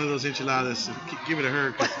cut one of those enchiladas, give it to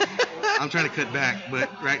her, 'cause I'm trying to cut back, but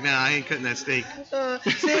right now I ain't cutting that steak. And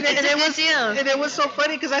it was so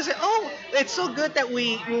funny because I said, oh, it's so good that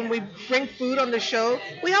when we bring food on the show,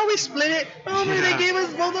 we always split it. Oh, man, they gave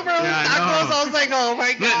us both of our own tacos. I was like, oh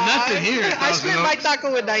my God. Nothing here. I split my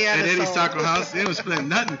taco with Diana. At Eddie's so. Taco House, they was splitting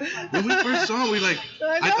nothing. When we first saw it, we like, is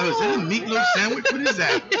that a meatloaf sandwich? What is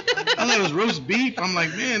that? I thought it was roast beef. I'm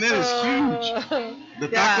like, man, that is huge. The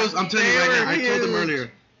tacos, I'm telling you right now, I told them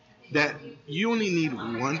earlier that you only need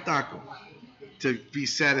one taco to be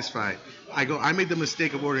satisfied. I made the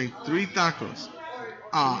mistake of ordering 3 tacos.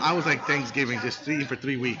 I was like Thanksgiving, just eating for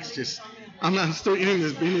 3 weeks. I'm not still eating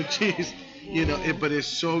this bean and cheese, but it's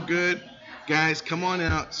so good. Guys, come on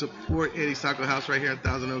out, support Eddie's Taco House right here at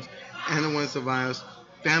Thousand Oaks and the one in Ceballos.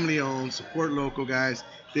 Family owned, support local, guys.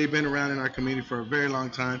 They've been around in our community for a very long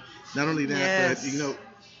time. Not only that, but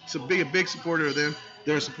it's a big supporter of them.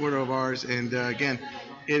 They're a supporter of ours, and again,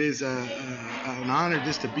 it is an honor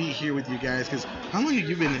just to be here with you guys. Because how long have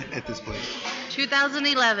you been at this place?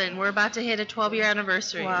 2011. We're about to hit a 12-year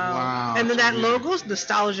anniversary. Wow. And then that logo's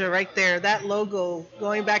nostalgia right there. That logo,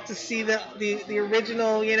 going back to see the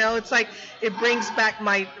original, it's like it brings back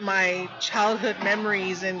my childhood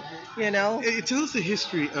memories, and It tells the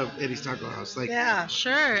history of Eddie's Taco House. Yeah.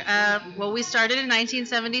 Sure. Well, we started in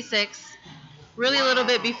 1976. Really a little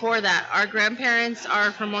bit before that. Our grandparents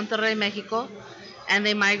are from Monterrey, Mexico, and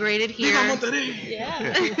they migrated here.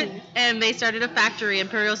 Yeah. And they started a factory,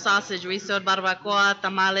 Imperial Sausage. We sold barbacoa,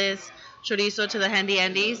 tamales, chorizo to the Handy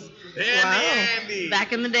Andes.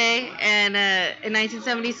 Back in the day. And in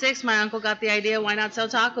 1976, my uncle got the idea, why not sell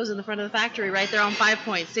tacos in the front of the factory right there on 5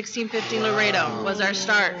 Points. 1615 Laredo was our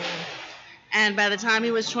start. And by the time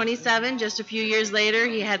he was 27, just a few years later,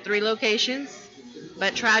 he had 3 locations.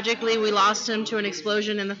 But tragically, we lost him to an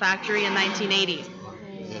explosion in the factory in 1980.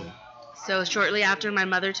 So shortly after my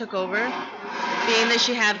mother took over, being that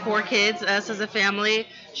she had 4 kids, us as a family,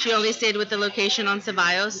 she only stayed with the location on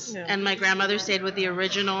Ceballos, and my grandmother stayed with the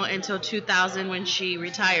original until 2000 when she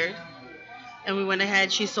retired. And we went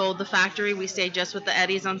ahead, she sold the factory, we stayed just with the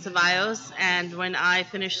Eddies on Ceballos, and when I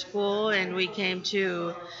finished school and we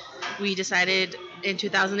decided in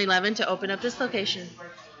 2011 to open up this location.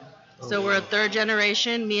 So we're a 3rd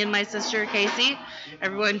generation, me and my sister Casey.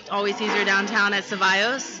 Everyone always sees her downtown at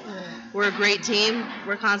Ceballos. We're a great team.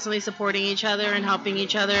 We're constantly supporting each other and helping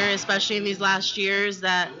each other, especially in these last years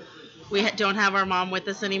that we don't have our mom with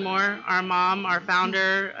us anymore. Our mom, our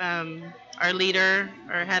founder, our leader,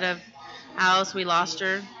 our head of house, we lost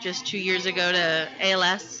her just 2 years ago to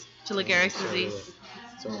ALS, to Lou Gehrig's disease.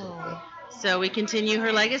 So we continue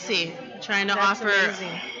her legacy, trying to offer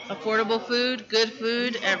affordable food, good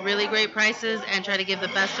food at really great prices, and try to give the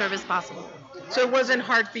best service possible. So it wasn't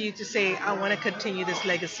hard for you to say, I want to continue this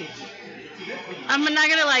legacy? I'm not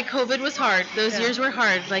gonna lie, COVID was hard. Those years were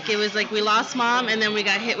hard. Like it was like we lost mom and then we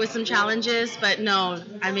got hit with some challenges. But no,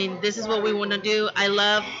 I mean this is what we want to do. I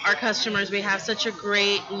love our customers. We have such a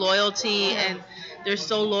great loyalty and they're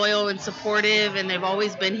so loyal and supportive and they've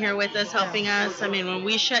always been here with us, helping us. I mean, when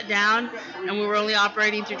we shut down and we were only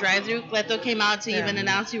operating through drive-through, Cleto came out to even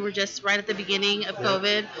announce we were just right at the beginning of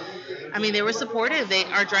COVID. I mean, they were supportive.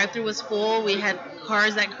 Our drive-through was full. We had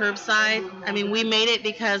cars at curbside. I mean, we made it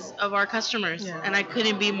because of our customers, and I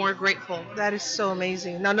couldn't be more grateful. That is so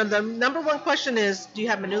amazing. Now, the number one question is, do you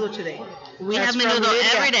have menudo today? We have menudo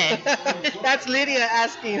every day. That's Lydia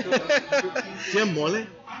asking. Do you have mole?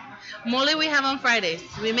 Mole we have on Fridays.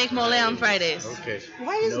 We make mole on Fridays. Okay.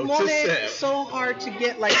 Why is mole so hard to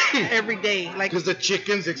get like every day? Like because the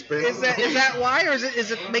chicken's expensive. Is that why, or is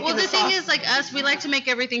it making? Well, the thing sauce? is, like us, we like to make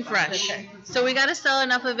everything fresh. Okay. So we got to sell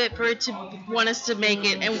enough of it for it to want us to make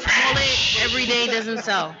it. And mole every day doesn't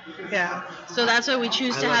sell. Yeah. So that's why we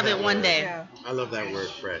choose to have it one day. Yeah. I love that word,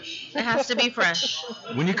 fresh. It has to be fresh.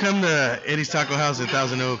 When you come to Eddie's Taco House in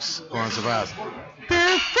Thousand Oaks or on Savas,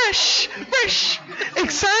 they're fresh,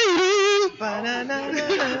 exciting.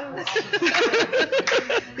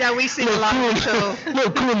 Yeah, we sing a lot on the show. A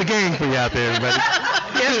little cool in the gang for you out there, everybody.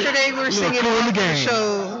 Yesterday we were singing cool in the on the gang.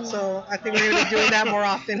 show, so I think we're going to be doing that more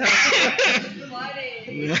often, huh?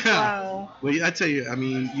 Yeah. Wow. Well, I tell you, I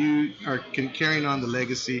mean, you are carrying on the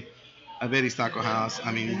legacy of Eddie's Taco House.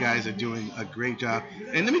 I mean, you guys are doing a great job.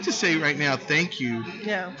 And let me just say right now, thank you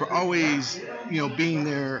for always, being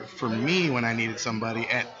there for me when I needed somebody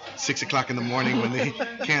at 6 o'clock in the morning when they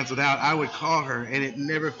canceled out. I would call her, and it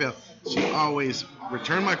never failed. She always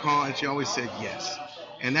returned my call, and she always said yes.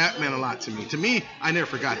 And that meant a lot to me. To me, I never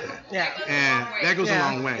forgot that. Yeah. And that goes a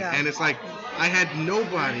long way. Yeah. And it's like I had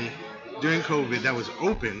nobody during COVID that was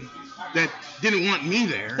open that didn't want me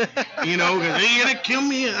there, because they're gonna kill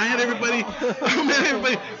me. I had everybody,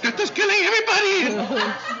 Cleto's killing everybody.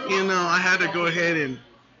 I had to go ahead and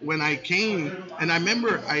when I came, and I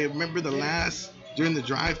remember during the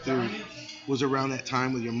drive-through was around that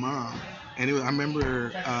time with your mom, and I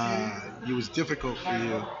remember it was difficult for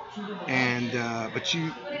you, and but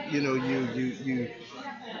you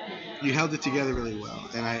held it together really well,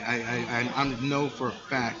 and I know for a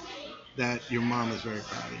fact that your mom is very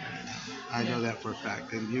proud of you right now. I know that for a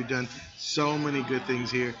fact. And you've done so many good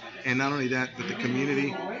things here. And not only that, but the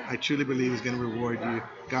community, I truly believe, is going to reward you.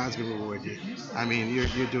 God's going to reward you. I mean,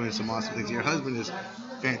 you're doing some awesome things. Your husband is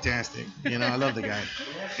fantastic. I love the guy.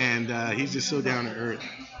 And he's just so down to earth.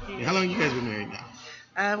 How long have you guys been married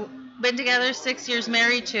now? Been together 6 years,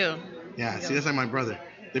 married 2. Yeah, see, that's like my brother.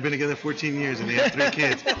 They've been together 14 years and they have 3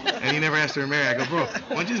 kids. And he never asked her to marry. I go, bro,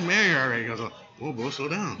 why don't you just marry her already? He goes, whoa, bro, slow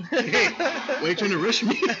down. Hey, why are you trying to rush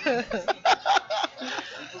me? I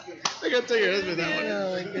gotta tell your husband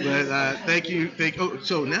that one. But thank you.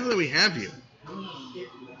 So now that we have you,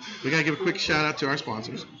 we gotta give a quick shout out to our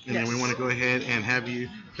sponsors, and then we want to go ahead and have you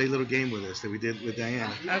play a little game with us that we did with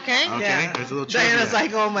Diana. Okay. Yeah. There's a little trivia. Diana's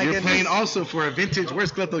like, oh my You're goodness. playing also for a vintage. Where's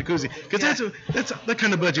Cleto Jacuzzi? Because that's the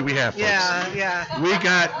kind of budget we have, folks. Yeah. We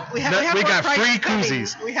got We have free coming.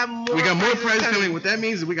 koozies. We got more prizes coming. What that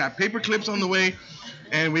means is we got paper clips on the way,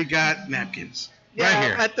 and we got napkins right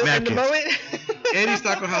here. In the moment. Eddie's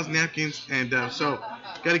Taco House napkins, and so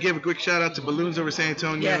got to give a quick shout out to Balloons Over San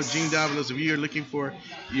Antonio. Yes. Gene Davalos, if you are looking for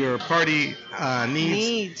your party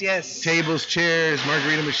needs, yes. tables, chairs,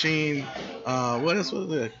 margarita machine. What else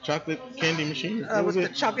was it? Chocolate candy machine? What was With it?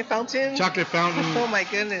 the chocolate fountain. Chocolate fountain. Oh my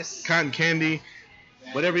goodness. Cotton candy,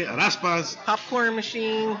 whatever. Raspas, Popcorn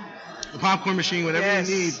machine. the popcorn machine, whatever Yes.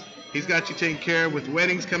 you need. He's got you taken care of with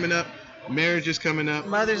weddings coming up, marriages coming up,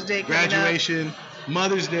 Mother's Day coming up. graduation,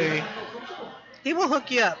 Mother's Day. He will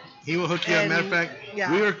hook you up. He will hook you up. Matter of fact,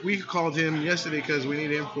 yeah. we called him yesterday because we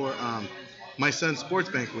need him for my son's sports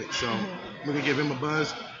banquet. So we're gonna give him a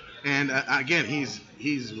buzz. And again, he's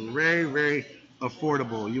very, very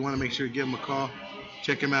affordable. You want to make sure you give him a call,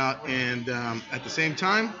 check him out, and at the same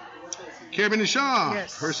time, Carabin and Shaw,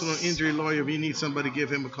 Yes. personal injury lawyer. If you need somebody,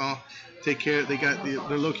 give him a call. Take care.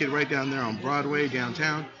 They're located right down there on Broadway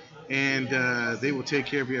downtown, and they will take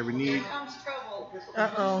care of you every need.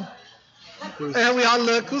 Uh-oh. And we all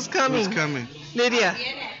look. Who's coming? Who's coming? Lydia.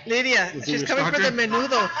 Is She's it coming your for the stalker?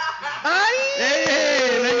 menudo.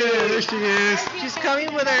 Hey, look at her. There she is. She's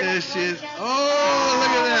coming with her. There she is. Oh, look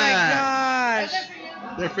at that. Oh my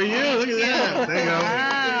gosh. They're for you. Look at that. There you go.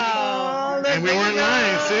 Wow. Look, And we there you weren't go.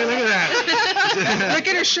 lying. See, look at that. Look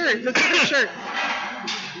at her shirt. Look at her shirt.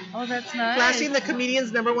 Oh, that's nice. Classy, the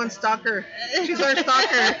comedian's #1 stalker. She's our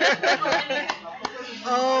stalker.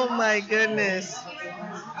 Oh my goodness.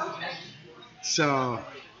 So,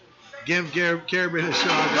 Give Caribbean a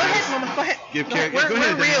shot, Go guys. ahead, Mama. Go ahead. Give No, Caribbean. we're Go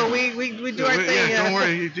ahead, real. Diana. We do our thing. Yeah, don't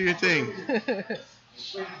worry. You do your thing.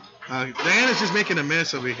 Diana's just making a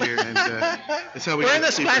mess over here, and that's how we We're in the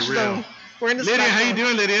keep it splash real. zone. We're in the Lydia, splash how you zone.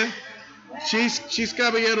 doing, Lydia? She's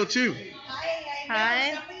caballero too.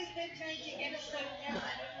 Hi. Somebody's been trying to get some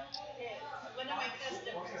one of my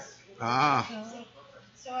customers. Ah,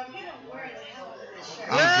 So I'm gonna wear the hell out of this shirt.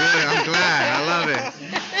 I'm good. I'm glad. I love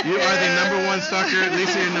it. You are the number one stalker.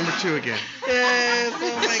 Lisa, you're number 2 again. Yes.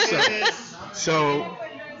 Oh my goodness. So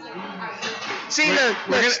See, We're look,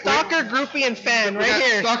 gonna- stalker, groupie, and fan we right got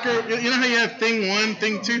here. stalker. You know how you have thing 1,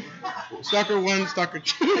 thing 2? Stalker 1, stalker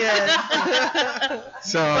 2. Yes.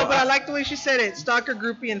 So No, but I like the way she said it. Stalker,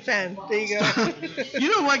 groupie, and fan. There you go.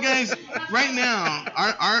 you know what, guys? Right now,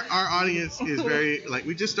 our audience is very like.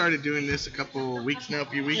 We just started doing this a few weeks.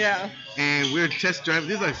 Yeah. And we're test driving.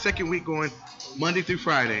 This is our second week going Monday through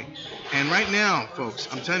Friday. And right now, folks,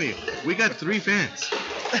 I'm telling you, we got 3 fans.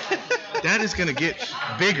 That is gonna get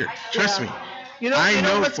bigger. Trust Yeah. me. You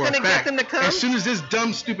know what's for a gonna get fact. them to come? As soon as this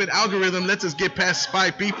dumb, stupid algorithm lets us get past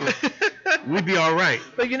 5 people, we'd be all right.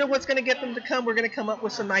 But you know what's gonna get them to come? We're gonna come up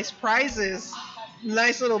with some nice prizes,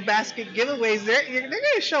 nice little basket giveaways. They're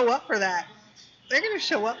gonna show up for that. They're gonna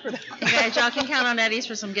show up for that. You guys, y'all can count on Eddie's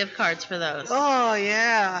for some gift cards for those. Oh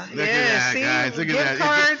yeah, Look yeah. at that, See, guys. Look at gift that.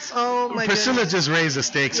 cards. Oh my Priscilla goodness. just raised the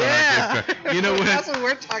stakes on our Yeah. gift card. You know what? That's what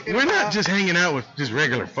we're talking We're about. not just hanging out with just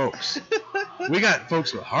regular folks. We got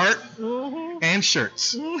folks with heart Mhm. and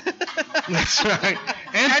shirts. That's right.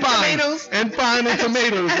 And And pine. tomatoes. And pine and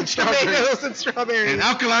tomatoes and strawberries. Tomatoes and strawberries. And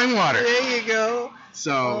alkaline water. There you go.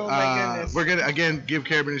 So Oh, my goodness. we're gonna again give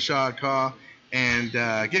Caribbean and Shaw a call and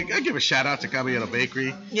I give a shout out to Caballero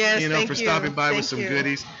Bakery. Yes, you know, thank for you. stopping by with Thank some you.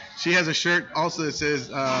 goodies. She has a shirt also that says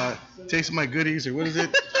 "Taste my goodies" or what is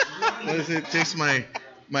it? What is it? Taste my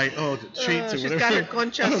treats or She's whatever. got her I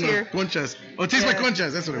conchas don't know. here. Conchas. Oh, taste my Yeah.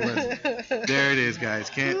 conchas. That's what it was. There it is, guys.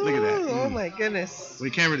 Can't look at that. Ooh, oh Mm. my goodness. We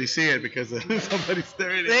can't really see it because somebody's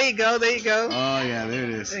there. It is. There you go. There you go. Oh yeah, there it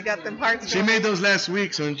is. They got them hearts. She going. made those last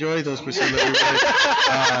week, so enjoy those, Priscilla.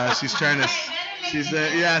 She's trying to. She's yeah,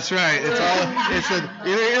 that's right. It's all. It's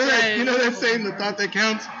a. You know that saying, the thought that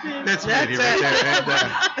counts. That's Lydia right it.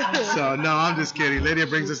 there. And, so no, I'm just kidding. Lydia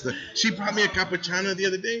brings us the. She brought me a cappuccino the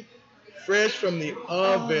other day, fresh from the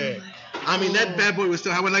oven. I mean, that bad boy was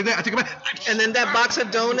still. I went like that. I took a bite. And then that box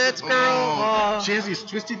of donuts, girl. Oh, Oh, she has these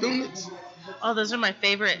twisty donuts. Oh, those are my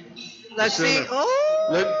favorite. let's see. Priscilla. Oh.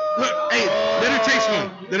 Look, hey, let her taste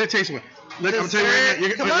one. Let her taste one. Look, I'm telling you right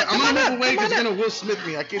now. Come on, I'm come gonna on move up, away come because on you're gonna Will Smith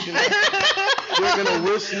me. I kid you not. You're gonna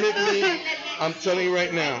Will Smith me. I'm telling you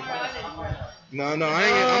right now. No, I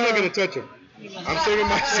ain't. I'm not gonna touch him. I'm saving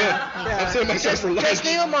myself. I'm saving myself for lunch. Just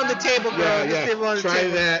leave them on the table, girl. Yeah, Just leave them on the Try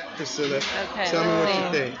table. that, Priscilla. Okay, Tell me what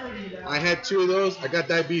let's you think. I had 2 of those. I got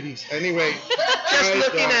diabetes. Anyway. Just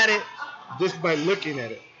looking at it. Just by looking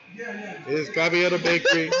at it. It is Caballero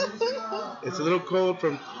Bakery. It's a little cold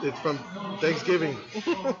it's from Thanksgiving.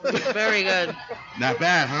 Very good. Not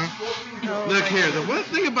bad, huh? Oh, Look my here. The one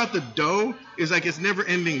thing about the dough is like it's never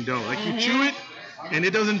ending dough. Like you chew it and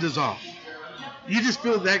it doesn't dissolve. You just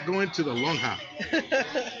feel that going to the lonja.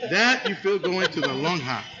 That you feel going to the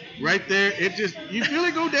lonja. Right there, you feel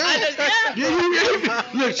it go down. Yeah, you really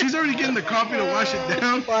look. She's already getting the coffee to wash it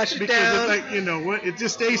down. Wash it because down. it's like, you know what? It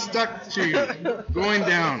just stays stuck to you, going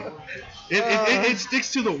down. It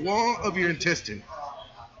sticks to the wall of your intestine,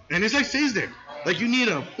 and it's like stays there. Like you need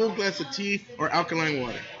a full glass of tea or alkaline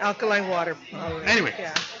water. Alkaline water. Anyway.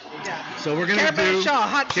 Yeah. Yeah. So we're gonna Caribbean do Shaw,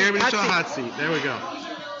 hot seat, Caribbean hot Shaw seat. hot seat. There we go.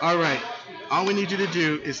 All right. All we need you to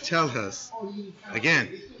do is tell us. Again,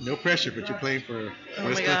 no pressure, but you're playing for Oh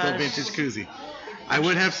West my Cleto gosh. Vintage Koozie. I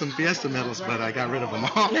would have some Fiesta medals, but I got rid of them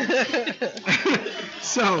all.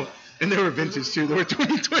 So, and they were vintage too. They were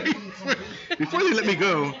 2020 before they let me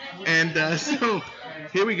go. And so,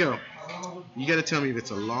 here we go. You got to tell me if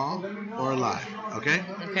it's a law or a lie. Okay?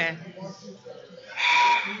 Okay.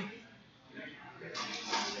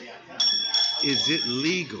 Is it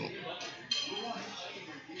legal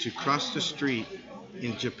to cross the street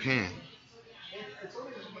in Japan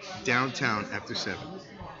downtown after 7?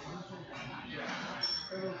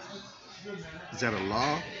 Is that a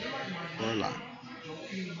law or a lie?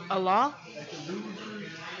 A law?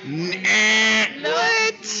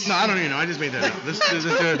 What? No, I don't even know. I just made that up.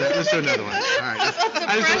 Let's do another one. All right.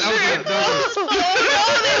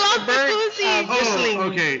 Oh,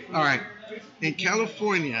 okay. All right. In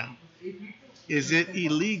California, is it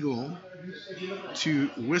illegal to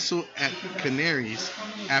whistle at canaries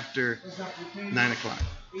after 9 o'clock?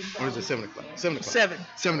 Or is it 7 o'clock? 7 o'clock. 7.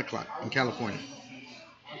 7 o'clock in California.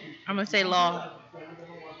 I'm gonna say law.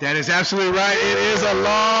 That is absolutely right. It is a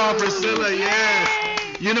law, Priscilla.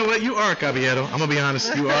 Yes. You know what? You are a caballero. I'm gonna be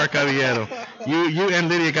honest. You are a caballero. You and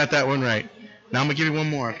Lydia got that one right. Now I'm gonna give you one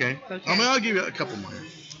more, okay? I'll give you a couple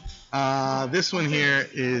more. This one here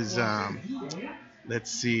is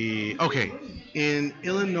let's see. Okay, in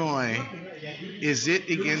Illinois, is it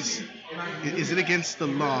against the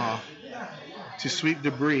law to sweep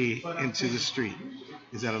debris into the street?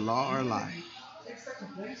 Is that a law or a lie?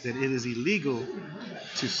 That it is illegal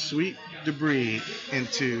to sweep debris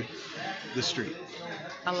into the street.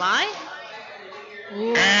 A lie?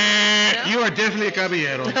 You are definitely a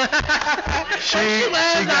caballero.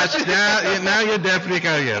 Now you're definitely a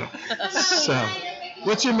caballero. So,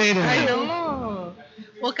 what's your maiden name? I don't know.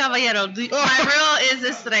 Well, caballero, my real is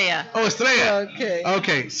Estrella. Oh, Estrella. Okay.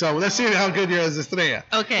 Okay, so let's see how good you are as Estrella.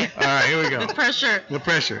 Okay. All right, here we go. The pressure. The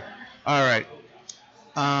pressure. All right.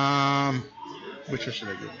 Which one should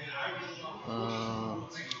I do?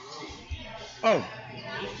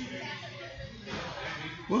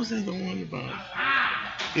 What was the other one about?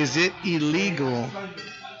 Is it illegal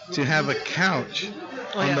to have a couch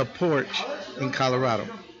on the porch in Colorado?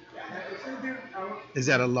 Is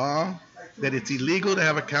that a law? That it's illegal to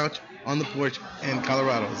have a couch on the porch in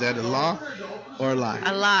Colorado? Is that a law or a lie?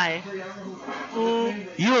 A lie.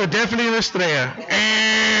 You are definitely an Estrella.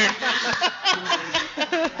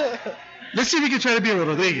 Let's see if we can try to be a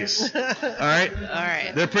Rodriguez. All right? All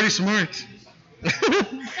right. They're pretty smart.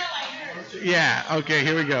 Yeah, okay,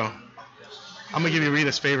 here we go. I'm going to give you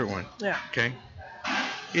Rita's favorite one. Yeah. Okay.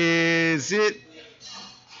 Is it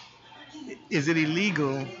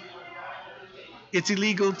illegal? It's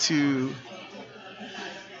illegal to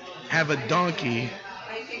have a donkey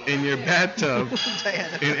in your bathtub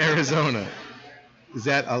in Arizona. Is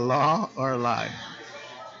that a law or a lie?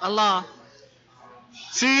 A law.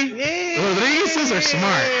 See? Yay. Rodriguez's are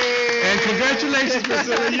smart. And congratulations,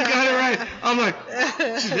 Priscilla. You got it right. I'm like,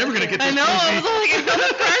 she's never going to get this. I know. I was like, it's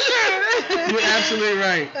the pressure. You're absolutely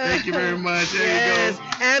right. Thank you very much. There you go.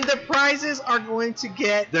 And the prizes are going to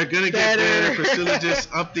get They're going to get better. Priscilla just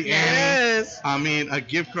upped the ante. Yes. I mean, a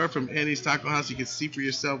gift card from Eddie's Taco House. You can see for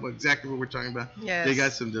yourself exactly what we're talking about. Yes. They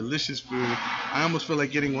got some delicious food. I almost feel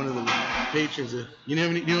like getting one of the patrons. You know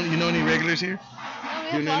any regulars here?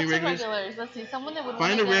 We You know any regulars? Let's see. Someone that would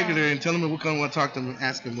Find a wanna go. regular and tell them we'll come and talk to them and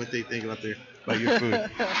ask them what they think about your food.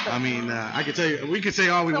 I mean, I can tell you, we could say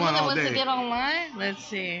all we Someone want that all wants to day. get online? Let's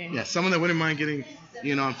see. Yeah, someone that wouldn't mind getting,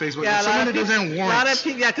 on Facebook. Yeah, Someone that doesn't have a lot of warrants.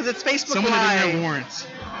 people, because it's Facebook Someone that doesn't have Live. warrants.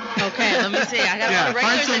 Okay, let me see. I got Yeah, a lot of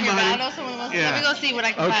find regulars in here, but I somebody. know someone wants Yeah. Let me go see what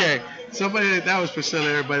I can Okay, find. somebody that was Priscilla.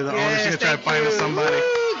 Everybody, the owner, she's gonna try to thank find us you. somebody.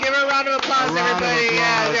 Woo, give her a round of applause, A round of everybody.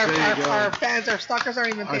 applause. Yeah, There you go. our fans, our stalkers aren't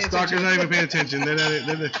even Our paying stalkers attention. not even paying attention.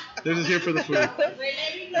 They're just here for the food.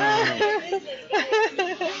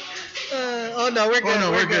 Oh no, we're good.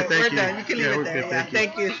 no, we're good. Thank We're you. done. You can leave Yeah, it we're there. good. Yeah,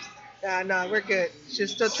 Thank you. thank you. No, we're good.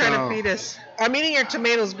 She's still trying So- to feed us. I'm eating your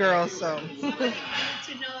tomatoes, girl. So. To know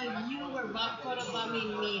if you were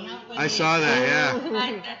photobombing me. How funny. I saw that. Yeah. I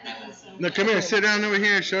thought that was so No, come here. Sit down over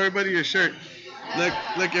here and show everybody your shirt.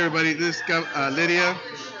 Look, everybody. This guy, Lydia.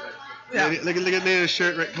 Yeah. Look at Lydia's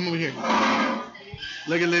shirt. Right. Come over here.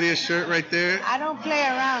 Look at Lydia's shirt right there. I don't play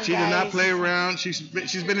around. She did not play around. She's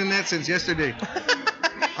been in that since yesterday.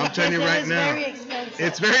 I'm telling you right now. It's very expensive.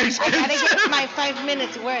 It's very I expensive. gotta get my 5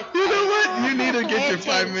 minutes worth. You know what? You need to get your 5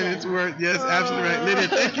 Attention. minutes worth. Yes, absolutely right. Lydia,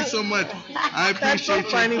 thank you so much. I That's so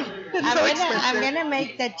appreciate funny. you. It's I'm so gonna expensive.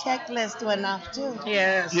 make the checklist one off too.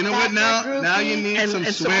 Yes. You know what Start now? my Now you groupie need and, some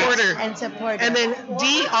and sweats. support her. And support. And then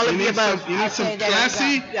D, all You of the need above. some. You need some Okay, there we go.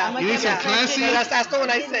 classy. Yeah. You need some classy. That's the one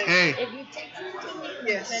I said. Hey, If you text it to me,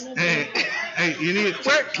 Yes. hey, you need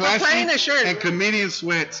We're classy planning a shirt. and comedian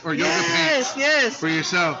sweats or yoga pants Yes. for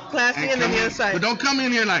yourself. Classy and then come the in- other side. But don't come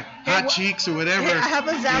in here like hot wha- cheeks or whatever. Hey, I have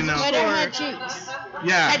a Zazzle you know. I store. don't have cheeks. I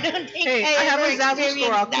Yeah, don't think Hey, I have a ever Zazzle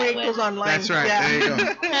store. I'll experienced create that those one. online. that's right. Yeah. There you go.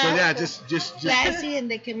 So yeah, just Classy and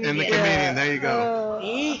the comedian. and the comedian. There you go. Oh,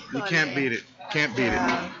 You can't beat it. Can't beat it.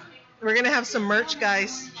 yeah. We're gonna have some merch,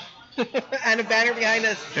 guys, and a banner behind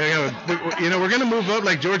us. There you go. We're gonna move up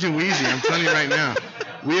like George and Wheezy. I'm telling you right now.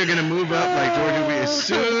 We are gonna move up like George and Wheezy. As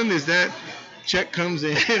soon as that check comes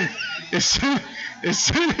in, as soon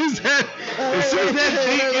as that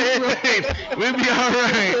date is right, we'll be all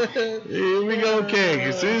right. We go okay.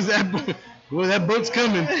 As soon as that boat's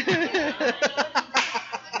coming.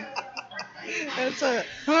 That's a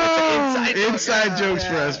Inside jokes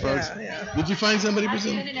for us, Yeah, folks. yeah. Did you find somebody, I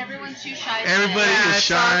Priscilla? did, and everyone's too shy. Everybody Yeah, is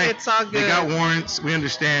shy. it's all They good. got warrants. We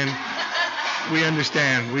understand. We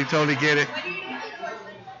understand. We totally get it.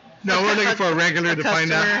 No, we're looking for a regular to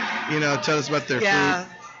find out. Tell us about their Yeah. food.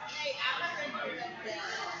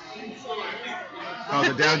 Oh,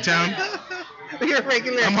 the downtown. You're a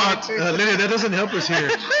regular. I'm on. too. Lydia, that doesn't help us here.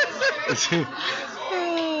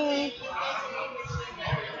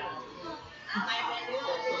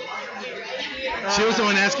 She was the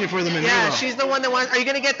one asking for the menudo. Yeah, she's the one that wants. Are you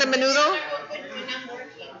gonna get the menudo?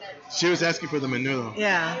 She was asking for the menudo.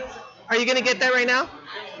 Yeah. Are you gonna get that right now?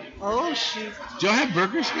 Oh shoot. Do y'all have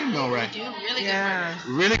burgers here? No, right? Do really Yeah.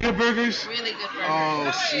 Really good burgers? good, really good burgers.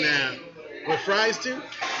 Oh snap! With fries too? Very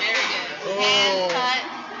good. Oh. Hand cut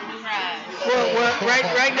fries. Well,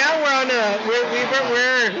 right now we're on a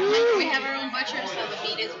We have our own butcher, so the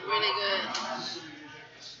meat is really good.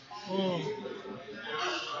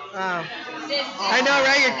 Wow. I know,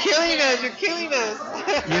 right? You're killing us. You're killing us.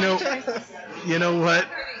 You know what?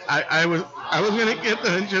 I was gonna get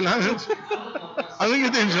the enchiladas. I was gonna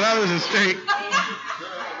get the enchiladas and steak,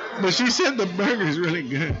 but she said the burger is really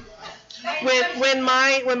good. When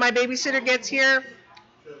my babysitter gets here,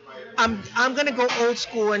 I'm gonna go old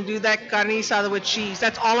school and do that carne asada with cheese.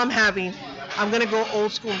 That's all I'm having. I'm gonna go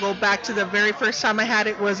old school, go back to the very first time I had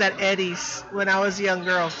it was at Eddie's when I was a young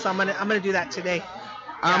girl. So I'm gonna do that today.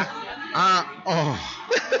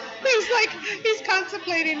 He's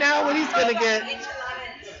contemplating now what he's gonna get.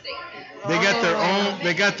 They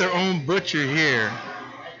got their own butcher here,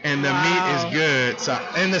 and the meat is good. So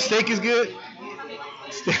and the steak is good.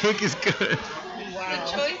 Steak is good.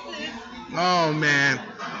 Wow. Oh man.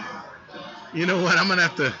 You know what? I'm gonna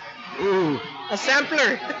have to. Ooh. A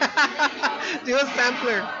sampler. Do a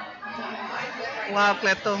sampler. Wow,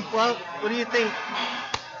 Cleto. Well, what do you think?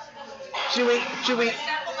 Should we?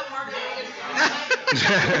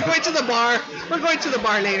 We're going to the bar. We're going to the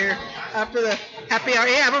bar later after the happy hour.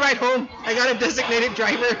 Hey, I have a ride home. I got a designated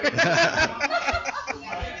driver.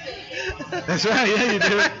 That's right. Yeah, you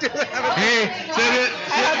do. Hey,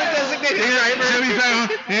 I have a designated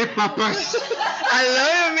driver. Hey, papas. I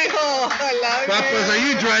love you, mijo. I love you. Papas, are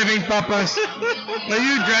you driving, papas? Are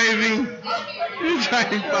you driving? You're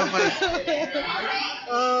driving, papas.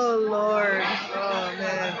 Oh Lord. Oh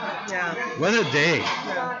man. Yeah. What a day.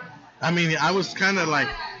 Yeah. I mean, I was kind of like,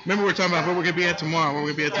 remember we were talking about where we're gonna be at tomorrow,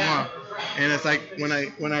 and it's like when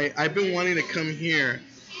I've been wanting to come here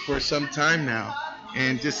for some time now,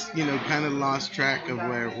 and just kind of lost track of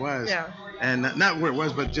where it was. Yeah. And not where it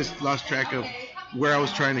was, but just lost track of where I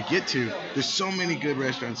was trying to get to. There's so many good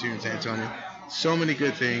restaurants here in San Antonio, so many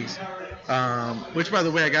good things. Which, by the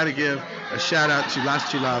way, I got to give a shout out to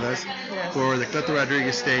Las Chiladas for the Cleto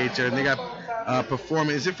Rodriguez stage, and they got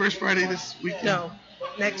performing. Is it First Friday this weekend? No.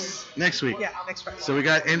 Next week. Yeah, next Friday. So we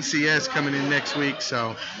got NCS coming in next week.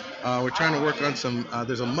 So we're trying to work on some.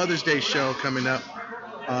 There's a Mother's Day show coming up.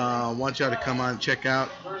 Want y'all to come on and check out.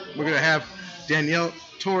 We're gonna have Danielle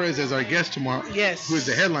Torres as our guest tomorrow. Yes. Who is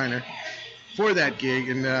the headliner for that gig,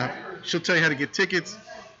 and she'll tell you how to get tickets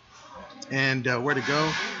and where to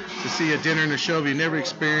go to see a dinner and a show if you never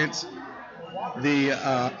experienced the.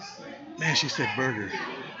 Man, she said burger.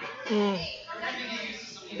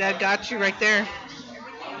 That got you right there.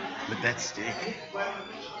 But that steak,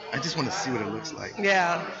 I just want to see what it looks like.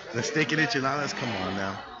 Yeah. The steak and enchiladas, come on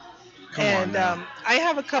now. And I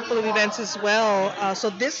have a couple of events as well. So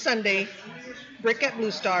this Sunday, Brick at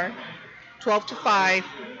Blue Star, 12 to 5.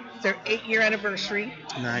 It's their 8-year anniversary.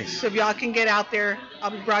 Nice. So if y'all can get out there,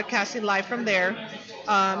 I'll be broadcasting live from there.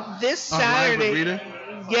 This Live Saturday. with Rita?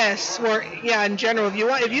 Yes, or in general,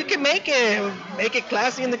 if you can make it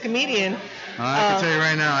classy in the comedian. I can tell you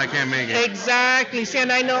right now, I can't make it. Exactly. See,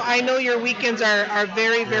 and I know your weekends are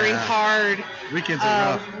very, very hard. Weekends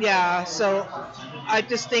are rough. Yeah. So I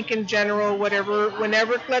just think in general, whenever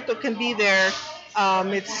Cleto can be there,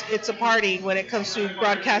 it's a party when it comes to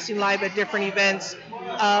broadcasting live at different events.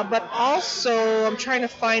 But also, I'm trying to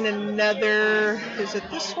find another. Is it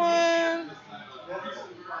this one?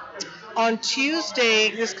 On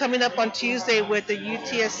Tuesday, this coming up on Tuesday with the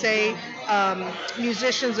UTSA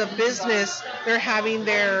Musicians of Business, they're having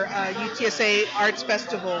their UTSA Arts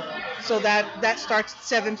Festival. So that starts at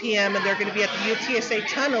 7 p.m. and they're going to be at the UTSA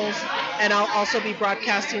Tunnels, and I'll also be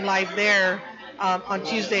broadcasting live there on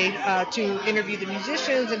Tuesday to interview the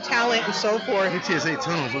musicians and talent and so forth. UTSA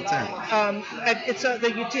Tunnels, what's that? It's the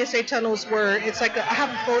UTSA Tunnels where it's like I have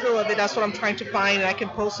a photo of it. That's what I'm trying to find, and I can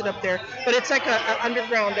post it up there. But it's like a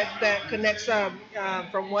underground that connects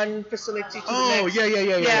from one facility to the next. Oh,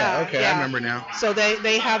 yeah. Okay, yeah. I remember now. So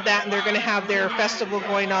they have that, and they're going to have their festival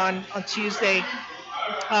going on Tuesday.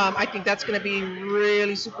 I think that's going to be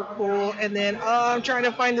really super cool. And then I'm trying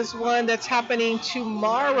to find this one that's happening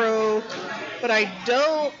tomorrow, but I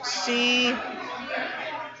don't see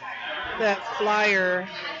that flyer.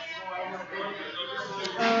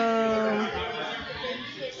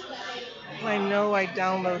 I know I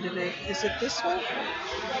downloaded it. Is it this one?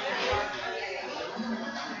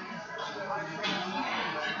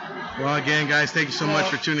 Well, again, guys, thank you so much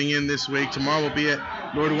for tuning in this week. Tomorrow we'll be at,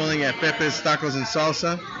 Lord willing, at Pepe's Tacos and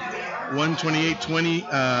Salsa, 12820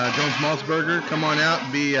 Jones Maltzberger. Come on out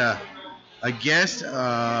and be a guest,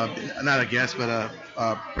 not a guest, but a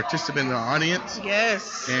participant in the audience.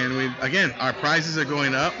 Yes. And our prizes are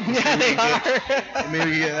going up. Yeah, they are.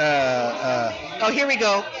 Maybe get, oh, here we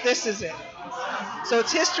go. This is it. So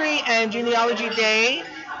it's History and Genealogy Day.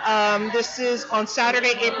 This is on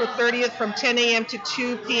Saturday, April 30th from 10 a.m. to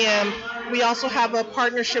 2 p.m. We also have a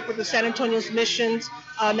partnership with the San Antonio's Missions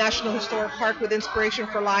National Historic Park with Inspiration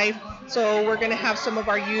for Life. So we're going to have some of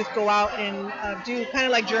our youth go out and do kind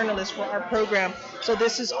of like journalists for our program. So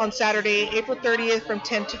this is on Saturday, April 30th from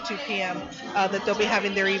 10 to 2 p.m. That they'll be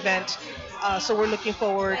having their event. So we're looking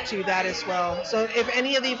forward to that as well. So if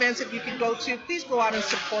any of the events that you can go to, please go out and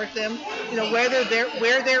support them. You know, whether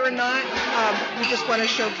they're there or not, we just want to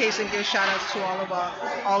showcase and give shout outs to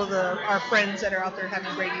all of our friends that are out there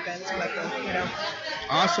having great events like that, you know.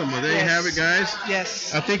 Awesome. Well, there you have it, guys.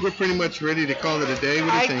 Yes. I think we're pretty much ready to call it a day.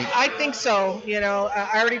 What do you think? I think so. You know,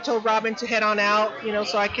 I already told Robin to head on out, you know,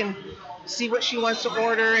 so I can see what she wants to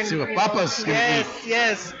order. And see what Papa's going to eat.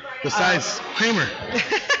 Yes. Besides Kramer.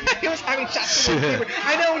 He was having shots of Kramer.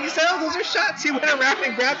 I know, when you said, oh, those are shots, he went around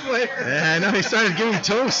and grabbed one. Yeah, I know. He started giving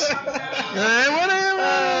toast. And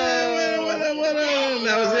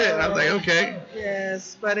that was it. I was like, okay.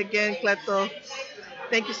 Yes, but again, Cleto,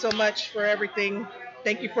 thank you so much for everything.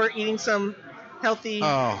 Thank you for eating some healthy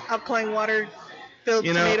alkaline water filled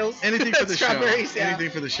tomatoes. Anything for the show. Yeah. Anything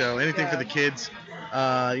for the show. Anything for the kids.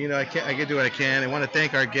 I can do what I can. I want to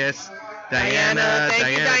thank our guests. Diana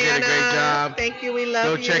Thank you, Diana did a great job. Thank you. We love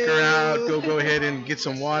you. Go check her out. Go ahead and get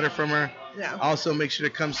some water from her. Yeah. Also, make sure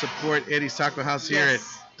to come support Eddie's Taco House here at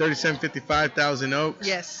 3755 Thousand Oaks.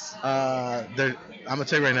 Yes. I'm gonna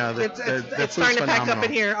tell you right now, it's starting to pack up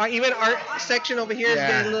in here. Even our section over here is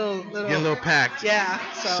getting a little packed. Yeah.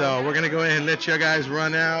 So we're gonna go ahead and let you guys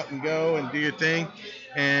run out and go and do your thing,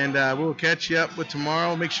 and we'll catch you up with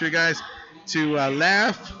tomorrow. Make sure you guys to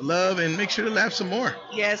laugh, love, and make sure to laugh some more.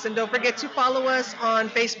 Yes, and don't forget to follow us on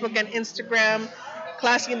Facebook and Instagram,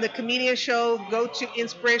 Classy and the Comedian Show. Go to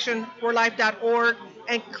inspirationforlife.org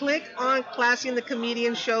and click on Classy and the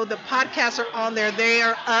Comedian Show. The podcasts are on there. They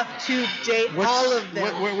are up to date, all of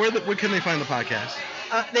them. Where can they find the podcast?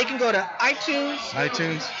 They can go to iTunes,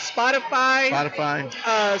 Spotify,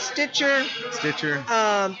 Stitcher,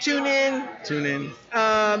 TuneIn.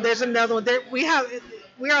 There's another one.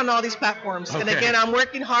 We're on all these platforms, and again, I'm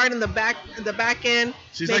working hard in the back end.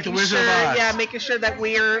 She's like the Wizard of Oz. Yeah, making sure that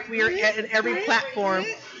we are at every platform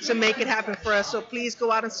to make it happen for us. So please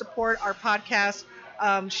go out and support our podcast.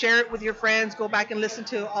 Share it with your friends. Go back and listen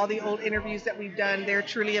to all the old interviews that we've done. They're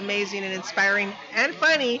truly amazing and inspiring and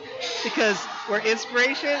funny, because where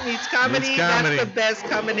inspiration meets comedy, that's the best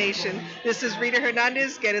combination. This is Rita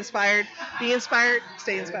Hernandez. Get inspired. Be inspired.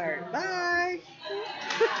 Stay inspired. Bye.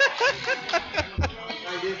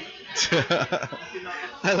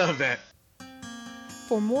 I love that.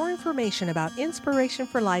 For more information about Inspiration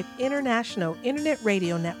for Life International Internet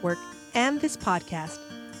Radio Network and this podcast,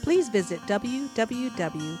 please visit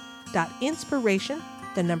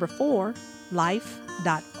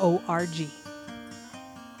www.inspiration4life.org.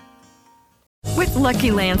 With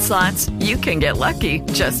Lucky Land Slots, you can get lucky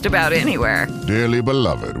just about anywhere. Dearly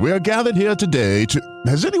beloved, we are gathered here today to...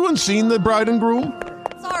 Has anyone seen the bride and groom?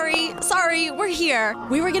 Sorry, we're here.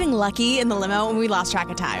 We were getting lucky in the limo and we lost track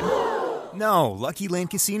of time. No, Lucky Land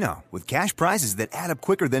Casino, with cash prizes that add up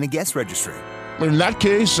quicker than a guest registry. In that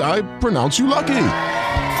case, I pronounce you lucky.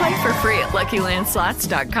 Play for free at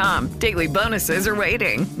LuckyLandSlots.com. Daily bonuses are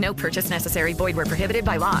waiting. No purchase necessary. Void where prohibited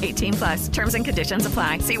by law. 18+. Terms and conditions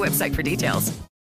apply. See website for details.